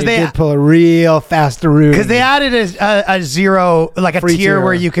They did pull a real fast route. because they added a zero, like a Free tier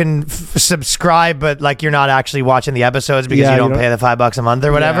where tier. you can subscribe, but like you're not actually watching the episodes because Yeah, you you don't pay the $5 a month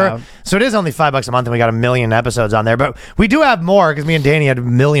or whatever. Yeah. So it is only $5 a month, and we got 1 million episodes on there. But we do have more because me and Danny had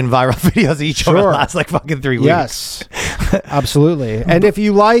 1 million viral videos each over the Sure. last like fucking 3 weeks. Yes, absolutely. And if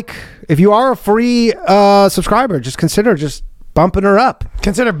you are a free subscriber, just consider just bumping her up.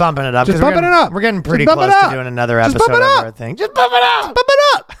 Consider bumping it up. Just 'cause we're bumping getting- it up. We're getting Just pretty bump it close to up. doing another Just episode bump it of up. our thing. Just bump it up. Bump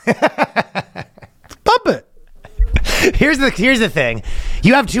it up. Bump it. Here's the thing.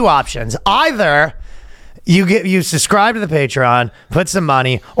 You have 2 options. Either you subscribe to the Patreon, put some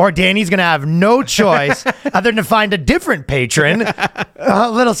money, or Danny's gonna have no choice other than to find a different patron, a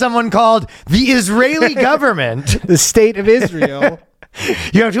little someone called the Israeli government. The state of Israel.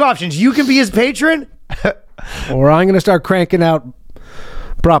 You have 2 options. You can be his patron. Or I'm going to start cranking out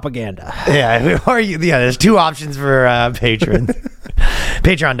propaganda. Yeah, there's 2 options for patrons.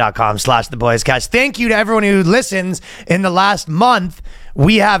 Patreon.com/theboyscast. Thank you to everyone who listens. In the last month,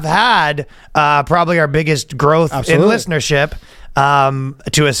 we have had probably our biggest growth Absolutely. in listenership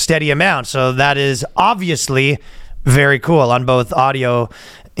to a steady amount. So that is obviously very cool on both audio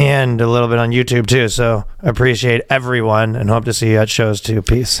and a little bit on YouTube too. So appreciate everyone and hope to see you at shows too.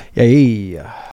 Peace. Yeah.